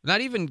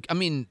 Not even, I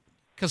mean,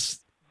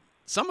 because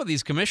some of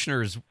these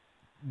commissioners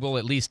will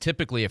at least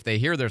typically, if they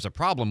hear there's a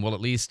problem, will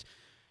at least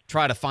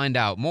try to find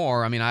out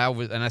more. I mean,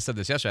 I said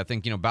this yesterday, I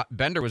think,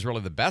 Bender was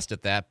really the best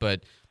at that,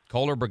 but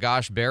Kohler,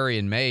 Burgash, Berry,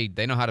 and May,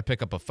 they know how to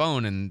pick up a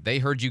phone, and they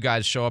heard you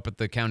guys show up at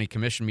the county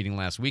commission meeting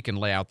last week and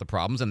lay out the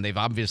problems, and they've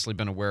obviously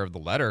been aware of the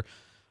letter.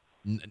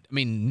 I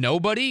mean,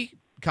 nobody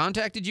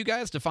contacted you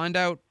guys to find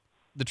out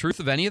the truth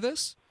of any of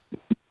this?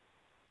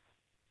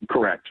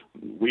 Correct.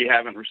 We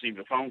haven't received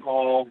a phone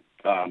call,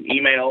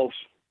 emails,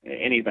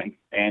 anything.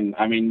 And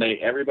I mean,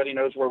 everybody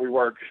knows where we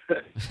work.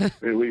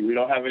 we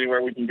don't have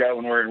anywhere we can go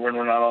when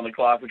we're not on the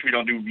clock, which we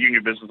don't do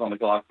union business on the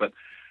clock, but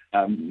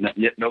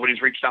yet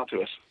nobody's reached out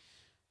to us.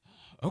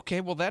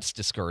 Okay, well, that's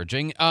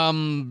discouraging.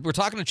 We're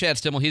talking to Chad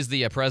Stimmel. He's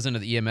the president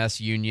of the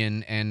EMS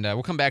Union, and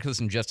we'll come back to this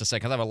in just a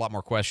second. I have a lot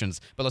more questions,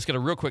 but let's get a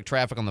real quick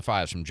traffic on the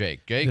fives from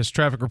Jake. Jake? This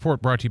traffic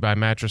report brought to you by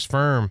Mattress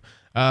Firm.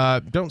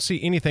 Don't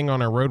see anything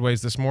on our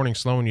roadways this morning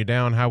slowing you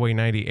down. Highway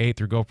 98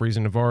 through Gulf Breeze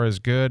and Navarre is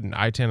good, and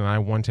I-10 and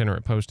I-110 are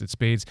at posted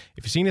speeds.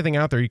 If you see anything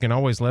out there, you can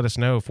always let us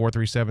know,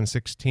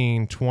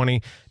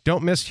 437-1620.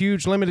 Don't miss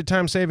huge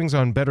limited-time savings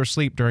on better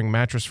sleep during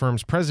Mattress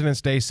Firm's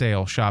President's Day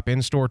sale. Shop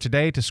in-store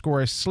today to score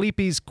a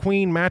Sleepy's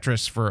Queen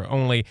mattress for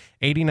only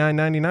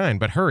 $89.99.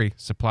 But hurry,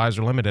 supplies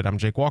are limited. I'm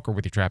Jake Walker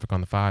with your traffic on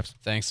the fives.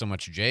 Thanks so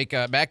much, Jake.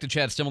 Back to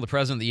Chad Stimmel, the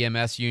president of the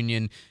EMS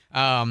Union.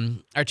 All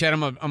right, Chad,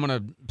 I'm going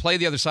to play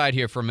the other side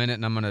here for a minute,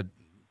 and I'm going to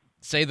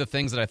say the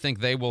things that I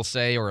think they will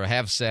say or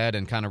have said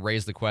and kind of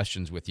raise the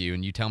questions with you,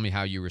 and you tell me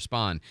how you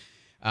respond.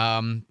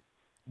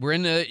 We're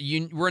in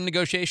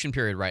negotiation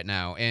period right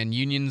now, and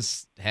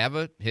unions have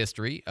a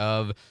history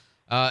of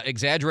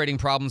exaggerating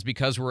problems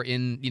because we're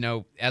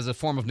in, as a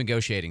form of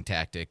negotiating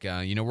tactic.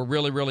 We're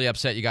really, really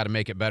upset. You got to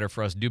make it better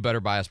for us. Do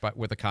better by us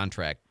with a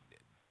contract.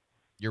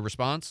 Your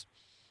response?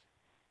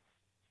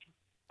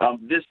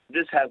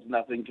 This has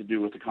nothing to do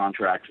with the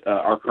contract.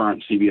 Our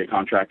current CBA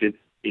contract, it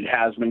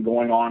has been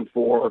going on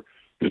for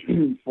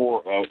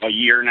a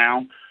year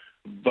now,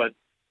 but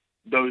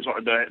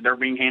they're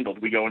being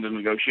handled. We go into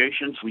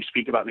negotiations, we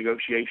speak about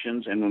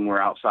negotiations, and when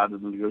we're outside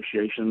of the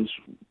negotiations,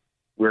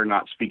 we're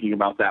not speaking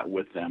about that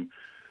with them.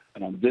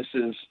 This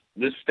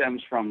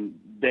stems from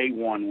day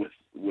one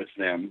with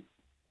them,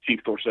 Chief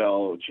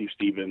Torcell, Chief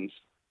Stevens,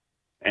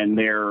 and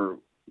their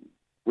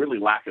really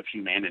lack of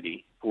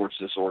humanity towards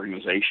this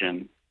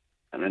organization.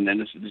 And then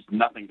this has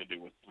nothing to do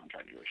with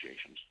contract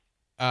negotiations.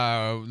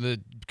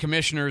 The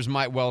commissioners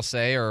might well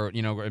say, or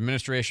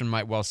administration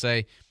might well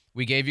say,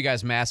 we gave you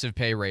guys massive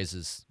pay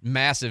raises,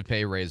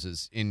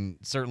 in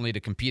certainly to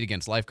compete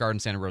against Lifeguard in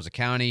Santa Rosa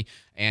County,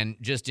 and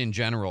just in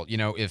general.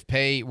 If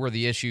pay were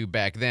the issue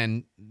back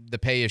then, the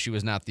pay issue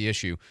is not the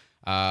issue.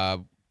 Are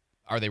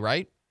they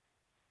right?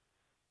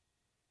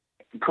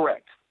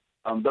 Correct.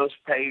 Those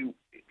pay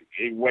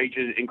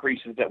wages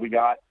increases that we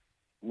got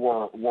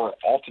were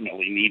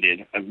ultimately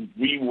needed.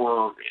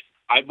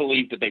 I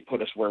believe that they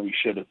put us where we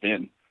should have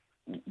been.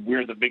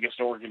 We're the biggest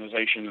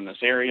organization in this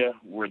area.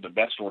 We're the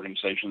best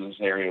organization in this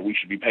area. We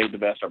should be paid the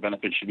best. Our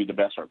benefits should be the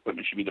best. Our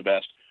equipment should be the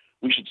best.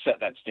 We should set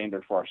that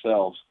standard for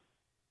ourselves.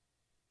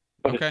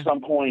 But At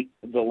some point,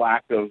 the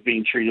lack of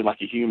being treated like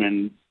a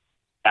human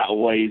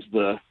outweighs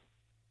the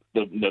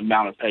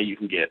amount of pay you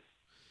can get.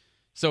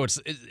 So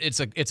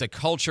it's a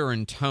culture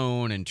and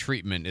tone and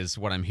treatment is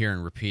what I'm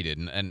hearing repeated,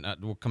 and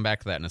we'll come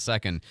back to that in a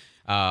second.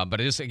 But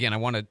I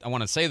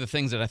want to say the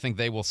things that I think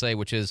they will say,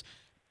 which is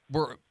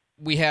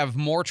we have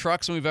more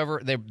trucks than we've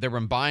ever. They've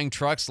been buying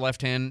trucks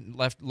left and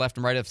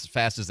right as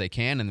fast as they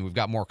can, and we've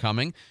got more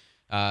coming.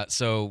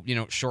 So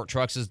short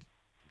trucks is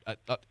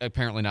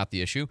apparently not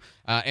the issue,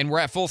 and we're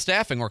at full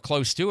staffing. We're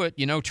close to it.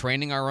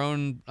 Training our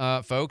own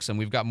folks, and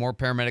we've got more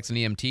paramedics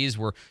and EMTs.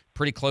 We're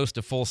pretty close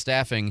to full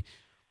staffing.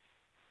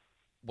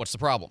 What's the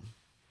problem?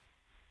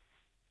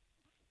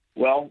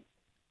 Well,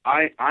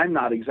 I'm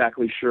not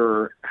exactly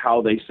sure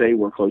how they say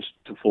we're close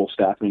to full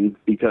staffing,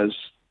 because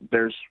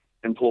there's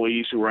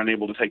employees who are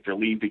unable to take their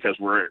leave because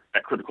we're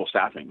at critical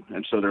staffing,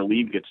 and so their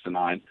leave gets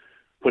denied.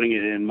 Putting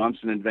it in months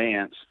in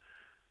advance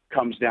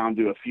comes down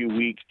to a few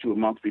weeks to a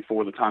month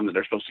before the time that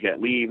they're supposed to get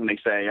leave, and they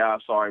say,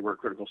 sorry, we're at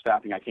critical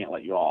staffing. I can't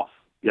let you off.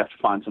 You have to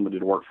find somebody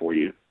to work for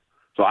you.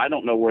 So I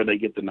don't know where they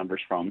get the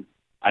numbers from.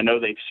 I know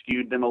they've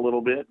skewed them a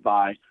little bit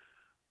by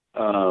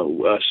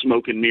a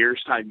smoke and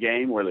mirrors type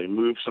game where they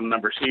move some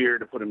numbers here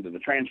to put them to the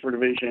transfer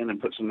division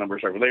and put some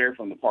numbers over there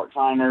from the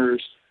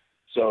part-timers.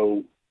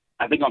 So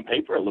I think on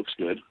paper it looks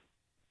good,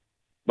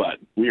 but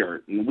we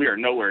are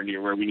nowhere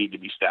near where we need to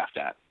be staffed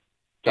at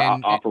to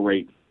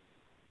operate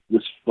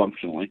this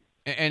functionally.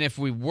 And if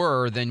we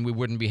were, then we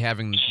wouldn't be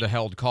having the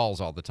held calls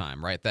all the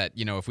time, right? That,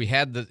 if we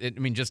had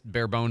just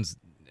bare bones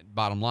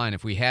bottom line,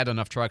 if we had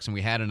enough trucks and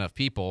we had enough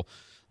people,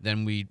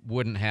 then we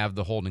wouldn't have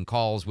the holding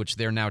calls, which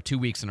they're now 2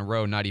 weeks in a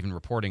row not even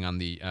reporting on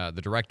the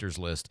director's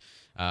list,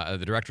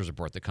 the director's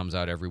report that comes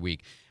out every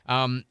week.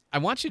 I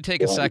want you to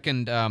take a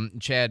second,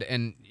 Chad,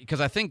 and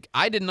because I think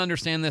I didn't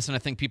understand this, and I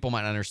think people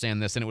might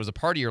understand this, and it was a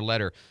part of your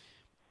letter.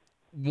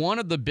 One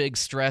of the big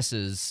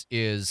stresses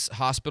is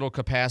hospital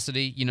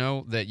capacity,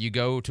 that you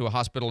go to a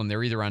hospital and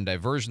they're either on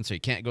diversion, so you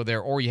can't go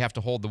there, or you have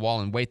to hold the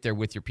wall and wait there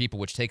with your people,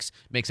 which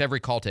makes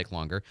every call take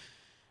longer.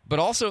 But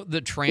also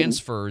the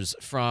transfers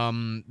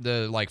from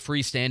the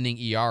freestanding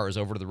ERs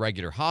over to the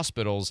regular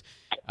hospitals,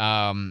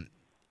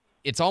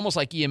 it's almost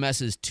like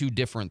EMS is two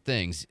different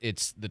things.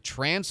 It's the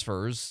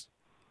transfers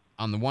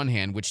on the one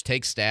hand, which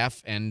takes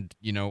staff and,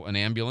 an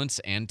ambulance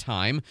and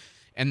time,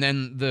 and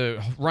then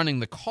the running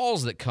the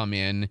calls that come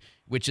in,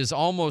 which is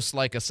almost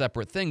like a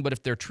separate thing. But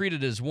if they're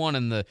treated as one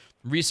and the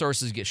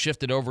resources get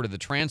shifted over to the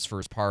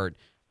transfers part,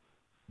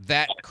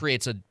 that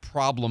creates a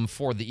problem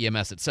for the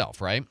EMS itself,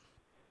 right?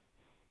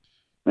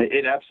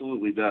 It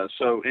absolutely does.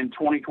 So in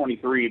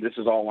 2023, this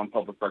is all on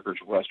public records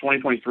request.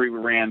 2023, we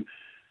ran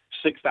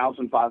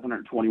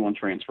 6,521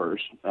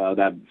 transfers,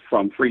 that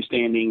from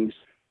freestandings,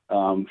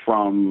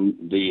 from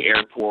the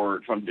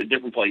airport, from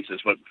different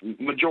places, but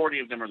majority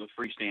of them are the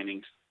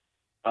freestandings.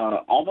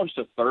 Almost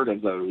a third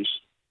of those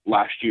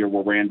last year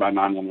were ran by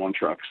 911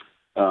 trucks.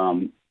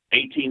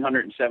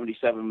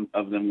 1,877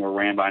 of them were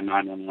ran by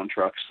 911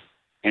 trucks.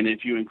 And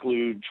if you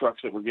include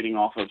trucks that were getting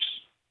off of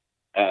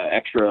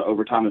extra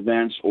overtime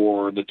events,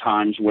 or the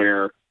times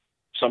where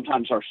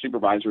sometimes our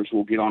supervisors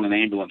will get on an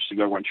ambulance to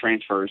go run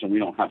transfers and we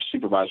don't have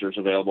supervisors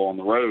available on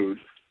the road,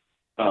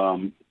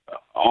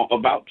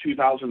 about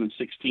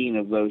 2,016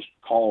 of those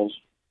calls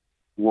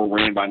were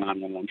ran by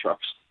 911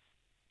 trucks.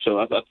 So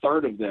a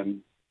third of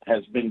them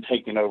has been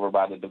taken over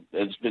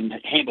has been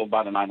handled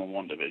by the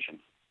 911 division.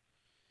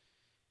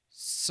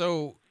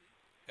 So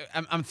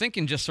I'm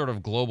thinking just sort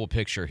of global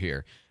picture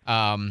here.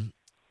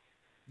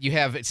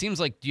 It seems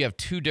like you have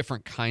two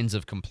different kinds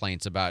of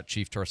complaints about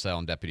Chief Torcell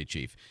and Deputy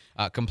Chief.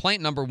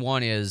 Complaint number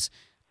one is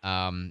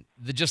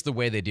just the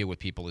way they deal with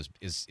people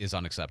is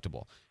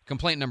unacceptable.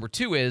 Complaint number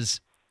two is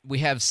we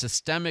have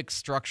systemic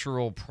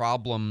structural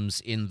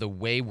problems in the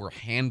way we're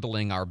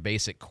handling our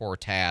basic core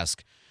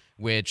task,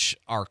 which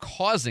are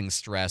causing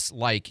stress,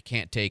 like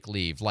can't take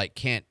leave, like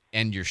can't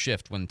end your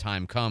shift when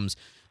time comes,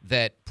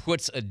 that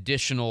puts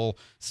additional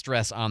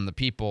stress on the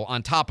people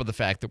on top of the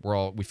fact that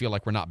we feel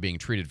like we're not being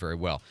treated very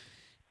well.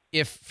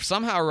 If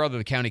somehow or other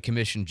the county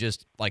commission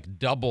just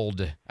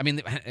doubled, I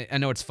mean, I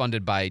know it's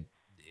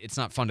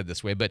not funded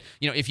this way, but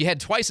if you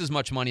had twice as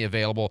much money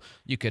available,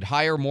 you could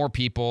hire more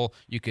people,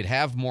 you could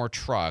have more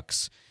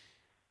trucks.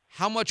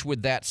 How much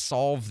would that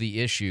solve the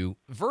issue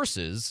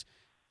versus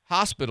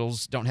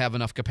hospitals don't have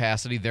enough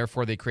capacity,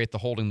 therefore they create the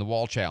holding the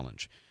wall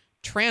challenge?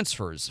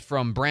 Transfers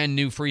from brand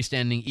new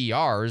freestanding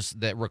ERs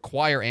that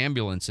require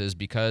ambulances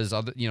because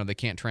they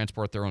can't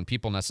transport their own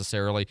people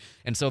necessarily,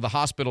 and so the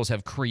hospitals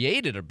have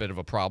created a bit of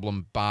a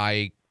problem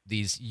by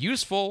these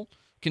useful,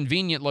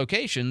 convenient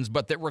locations,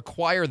 but that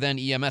require then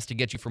EMS to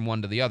get you from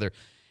one to the other.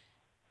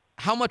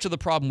 How much of the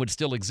problem would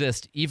still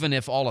exist even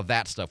if all of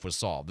that stuff was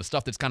solved? The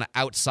stuff that's kind of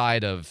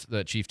outside of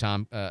the Chief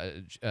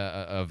Torcell's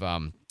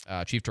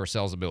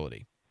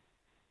ability.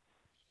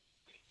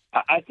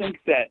 I think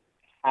that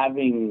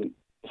having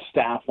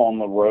staff on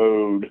the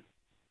road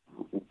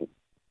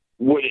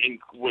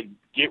would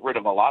get rid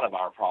of a lot of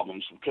our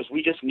problems, because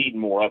we just need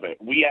more of it.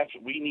 We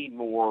need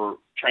more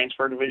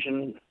transfer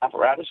division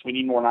apparatus. We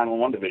need more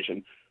 911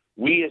 division.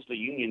 We as the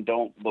union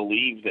don't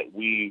believe that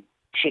we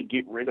should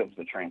get rid of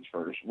the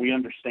transfers. We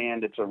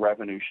understand it's a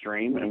revenue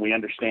stream, and we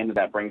understand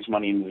that brings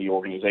money into the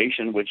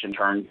organization, which in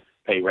turn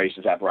pay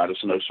raises, apparatus,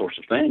 and those sorts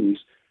of things.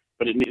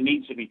 But it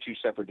needs to be two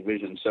separate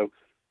divisions. So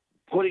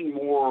putting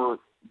more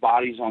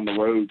bodies on the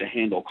road to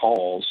handle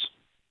calls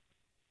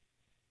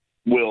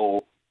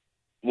will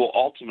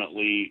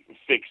ultimately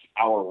fix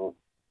our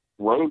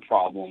road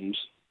problems,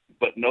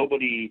 but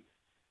nobody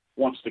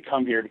wants to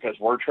come here because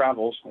word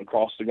travels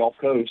across the Gulf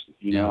Coast.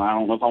 I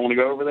don't know if I want to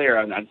go over there.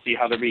 I'd see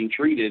how they're being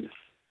treated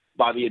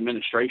by the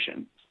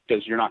administration,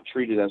 because you're not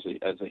treated as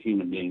a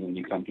human being when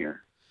you come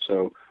here.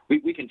 So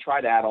we can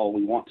try to add all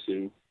we want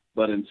to,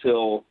 but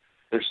until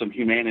there's some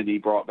humanity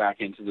brought back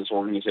into this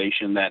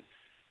organization that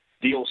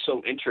deals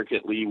so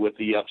intricately with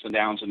the ups and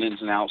downs and ins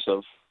and outs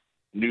of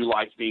new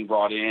life being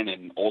brought in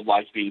and old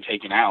life being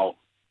taken out,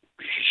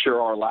 we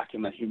sure are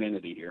lacking the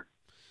humanity here.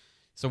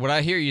 So what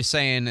I hear you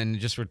saying, and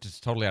we're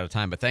just totally out of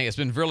time, but it's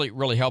been really,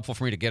 really helpful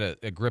for me to get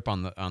a grip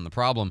on the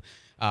problem.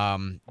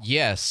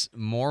 Yes,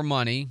 more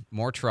money,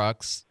 more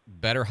trucks,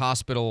 better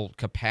hospital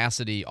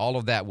capacity, all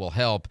of that will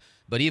help.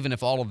 But even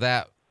if all of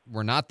that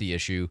were not the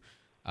issue,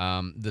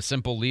 the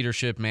simple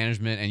leadership,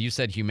 management, and you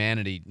said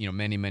humanity,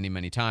 many, many,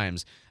 many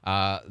times,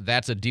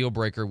 that's a deal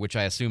breaker, which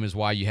I assume is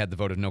why you had the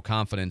vote of no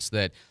confidence,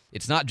 that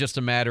it's not just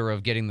a matter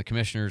of getting the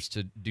commissioners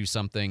to do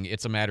something.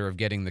 It's a matter of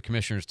getting the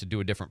commissioners to do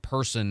a different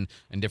person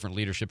and different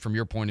leadership from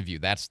your point of view.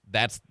 That's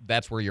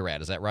where you're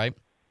at. Is that right?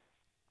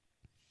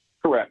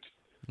 Correct.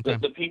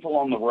 The people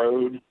on the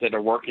road that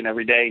are working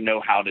every day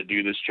know how to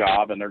do this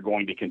job, and they're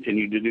going to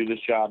continue to do this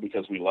job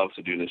because we love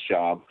to do this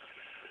job.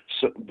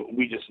 So but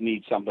we just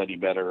need somebody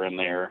better in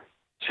there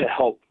to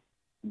help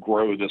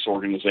grow this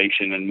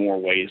organization in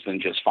more ways than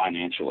just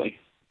financially.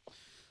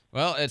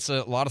 Well, it's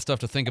a lot of stuff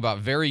to think about.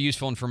 Very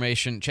useful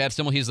information. Chad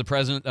Stimmel, he's the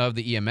president of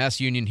the EMS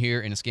Union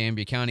here in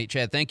Escambia County.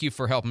 Chad, thank you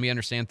for helping me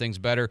understand things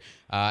better.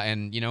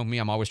 And, you know, me,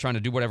 I'm always trying to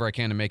do whatever I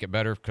can to make it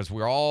better because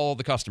we're all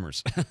the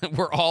customers.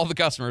 We're all the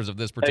customers of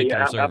this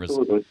particular service.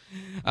 Absolutely.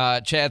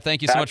 Chad,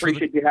 thank you so much. I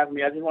appreciate you having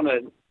me. I just want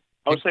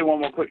to say one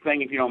more quick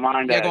thing, if you don't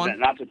mind. Yeah, go on.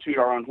 Not to toot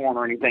our own horn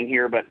or anything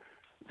here, but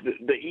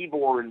the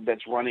e-board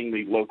that's running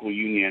the local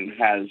union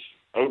has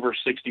over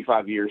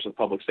 65 years of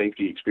public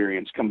safety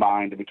experience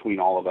combined between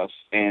all of us,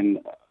 and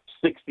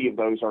 60 of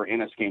those are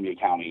in Escambia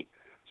County.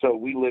 So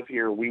we live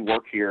here, we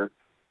work here.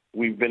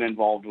 We've been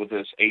involved with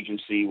this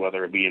agency,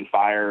 whether it be in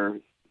fire,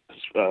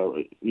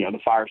 the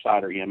fire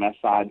side or EMS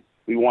side.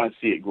 We want to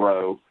see it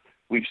grow.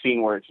 We've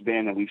seen where it's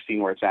been and we've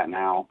seen where it's at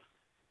now,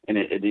 and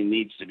it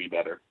needs to be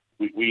better.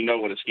 We know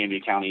what Escambia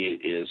County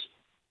is,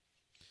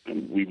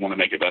 and we want to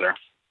make it better.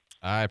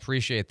 I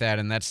appreciate that,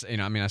 and that's,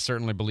 I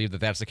certainly believe that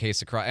that's the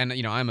case across. And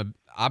I'm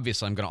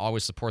going to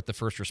always support the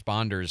first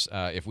responders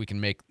if we can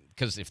make,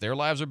 because if their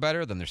lives are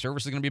better, then their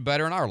service is going to be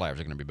better, and our lives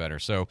are going to be better.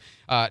 So,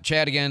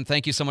 Chad, again,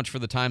 thank you so much for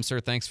the time, sir.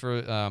 Thanks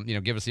for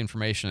give us the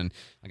information, and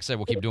like I said,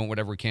 we'll keep doing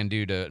whatever we can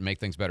do to make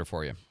things better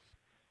for you.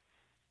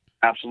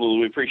 Absolutely,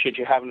 we appreciate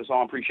you having us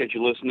on. Appreciate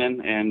you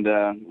listening, and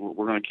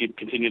we're going to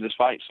continue this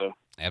fight. So,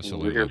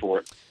 absolutely, we're here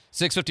for it.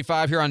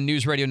 6:55 here on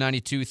News Radio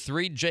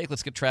 92.3. Jake,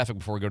 let's get traffic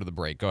before we go to the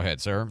break. Go ahead,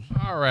 sir.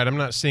 All right, I'm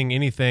not seeing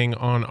anything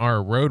on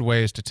our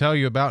roadways to tell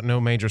you about. No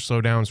major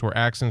slowdowns or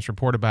accidents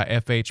reported by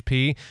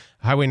FHP.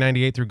 Highway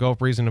 98 through Gulf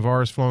Breeze and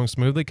Navarre is flowing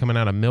smoothly, coming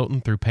out of Milton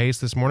through Pace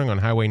this morning on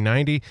Highway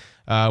 90.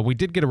 We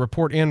did get a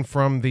report in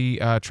from the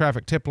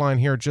traffic tip line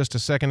here just a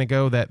second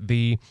ago that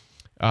the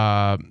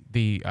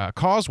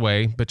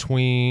causeway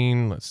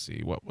between,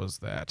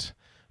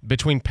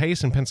 between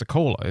Pace and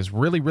Pensacola is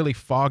really, really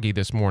foggy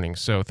this morning.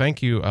 So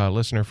thank you,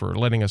 listener, for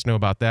letting us know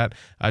about that.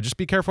 Just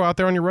be careful out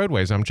there on your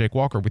roadways. I'm Jake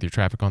Walker with your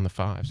traffic on the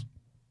 5s.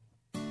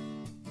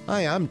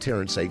 Hi, I'm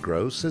Terrence A.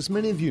 Gross. As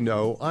many of you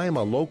know, I am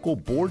a local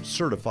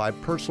board-certified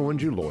personal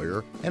injury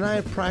lawyer, and I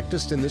have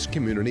practiced in this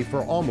community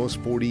for almost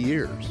 40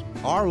 years.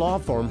 Our law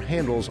firm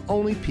handles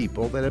only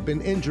people that have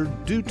been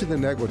injured due to the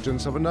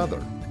negligence of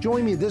another.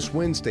 Join me this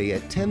Wednesday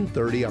at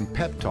 10:30 on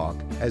Pep Talk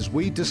as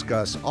we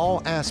discuss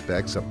all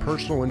aspects of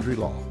personal injury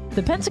law.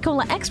 The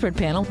Pensacola Expert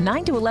Panel,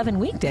 9 to 11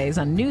 weekdays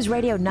on News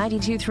Radio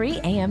 92.3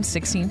 AM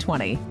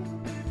 1620.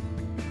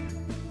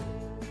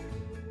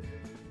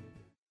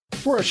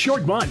 For a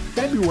short month,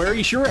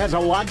 February sure has a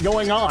lot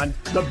going on.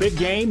 The big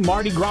game,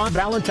 Mardi Gras,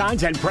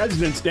 Valentine's, and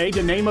President's Day,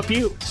 to name a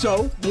few.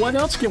 So, what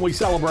else can we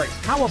celebrate?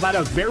 How about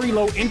a very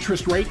low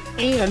interest rate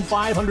and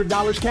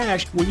 $500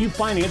 cash when you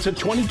finance a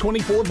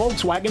 2024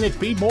 Volkswagen at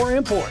Piedmore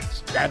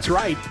Imports? That's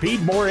right,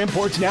 Piedmore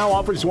Imports now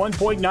offers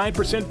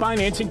 1.9%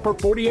 financing for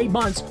 48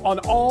 months on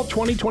all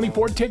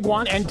 2024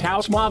 Tiguan and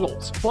Taos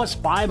models, plus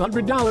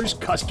 $500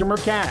 customer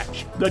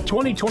cash. The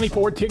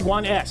 2024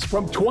 Tiguan S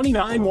from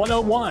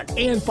 $29,101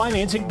 and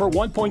financing for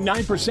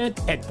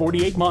 1.9% at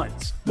 48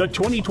 months. The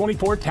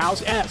 2024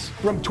 Taos S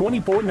from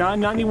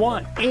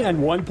 $24,991 and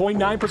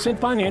 1.9%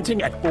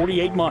 financing at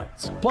 48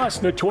 months. Plus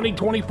the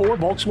 2024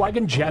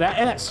 Volkswagen Jetta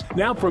S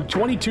now from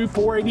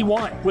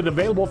 $22,481 with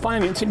available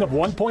financing of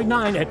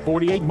 1.9 at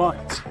 48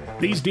 months.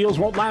 These deals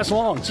won't last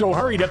long, so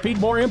hurry to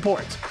Piedmore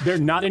Imports. They're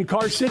not in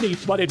Car City,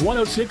 but at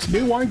 106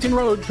 New Warrington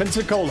Road,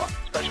 Pensacola.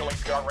 Special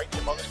APR rates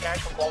and bonus cash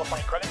for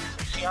qualifying credit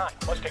through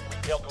CI. Must take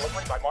retail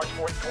delivery by March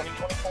 4th,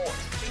 2024.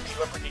 See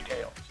dealer for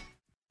details.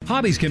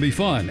 Hobbies can be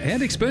fun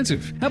and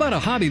expensive. How about a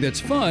hobby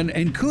that's fun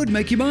and could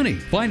make you money?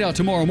 Find out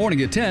tomorrow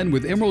morning at 10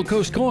 with Emerald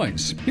Coast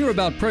Coins. Hear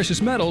about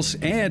precious metals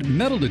and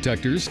metal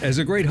detectors as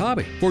a great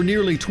hobby. For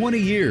nearly 20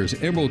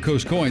 years, Emerald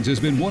Coast Coins has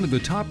been one of the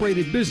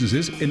top-rated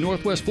businesses in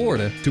Northwest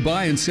Florida to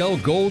buy and sell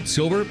gold,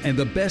 silver, and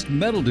the best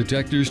metal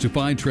detectors to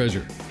find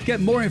treasure. Get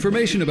more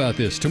information about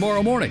this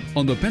tomorrow morning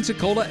on the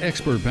Pensacola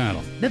Expert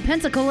Panel. The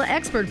Pensacola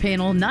Expert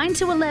Panel, 9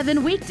 to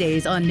 11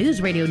 weekdays on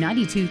News Radio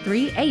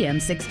 92.3 AM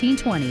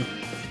 1620.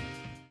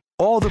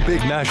 All the big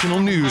national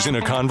news in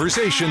a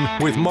conversation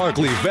with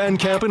Markley, Van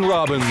Camp, and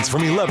Robbins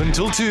from 11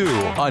 till 2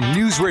 on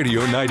News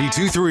Radio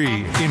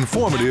 92.3.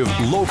 Informative,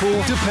 local,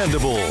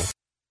 dependable.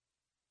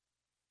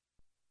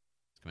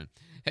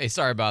 Hey,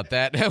 sorry about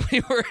that.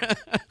 we were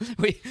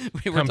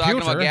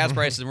talking about gas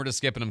prices, and we're just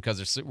skipping them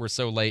because we're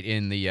so late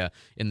in the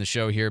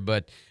show here.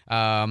 But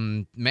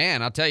man,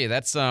 I'll tell you,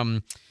 that's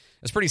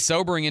pretty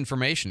sobering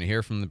information to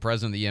hear from the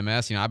president of the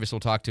EMS. Obviously we'll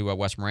talk to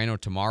Wes Moreno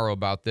tomorrow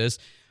about this.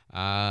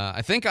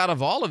 I think out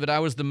of all of it, I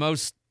was the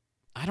most,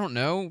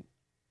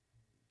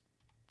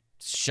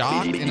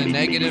 shocked in a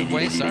negative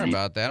way. Sorry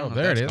about that. I don't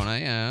know there if it that's is. going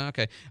on. Yeah,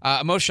 okay.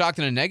 Most shocked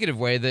in a negative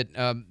way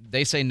that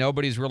they say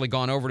nobody's really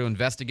gone over to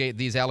investigate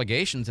these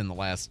allegations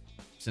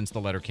since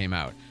the letter came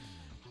out.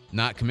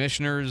 Not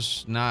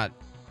commissioners, not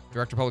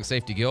Director of Public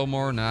Safety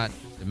Gilmore, not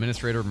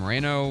Administrator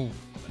Moreno.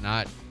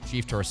 not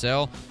Chief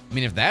Torcell. I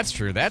mean, if that's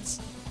true, that's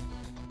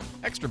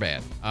extra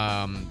bad.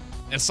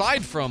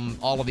 Aside from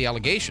all of the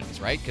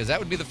allegations, right? Because that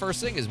would be the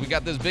first thing is we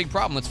got this big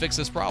problem. Let's fix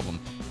this problem.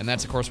 And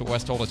that's, of course, what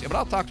Wes told us. Yeah, but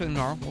I'll talk to him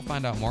tomorrow. We'll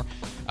find out more.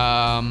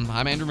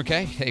 I'm Andrew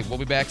McKay. Hey, we'll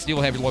be back. Steve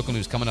will have your local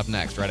news coming up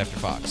next, right after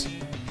Fox.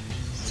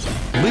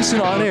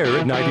 Listen on air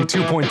at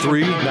 92.3,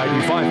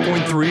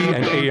 95.3,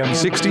 and AM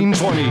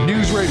 1620.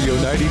 News Radio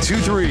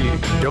 92.3.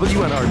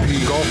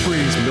 WNRP Gulf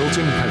Breeze,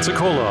 Milton,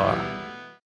 Pensacola.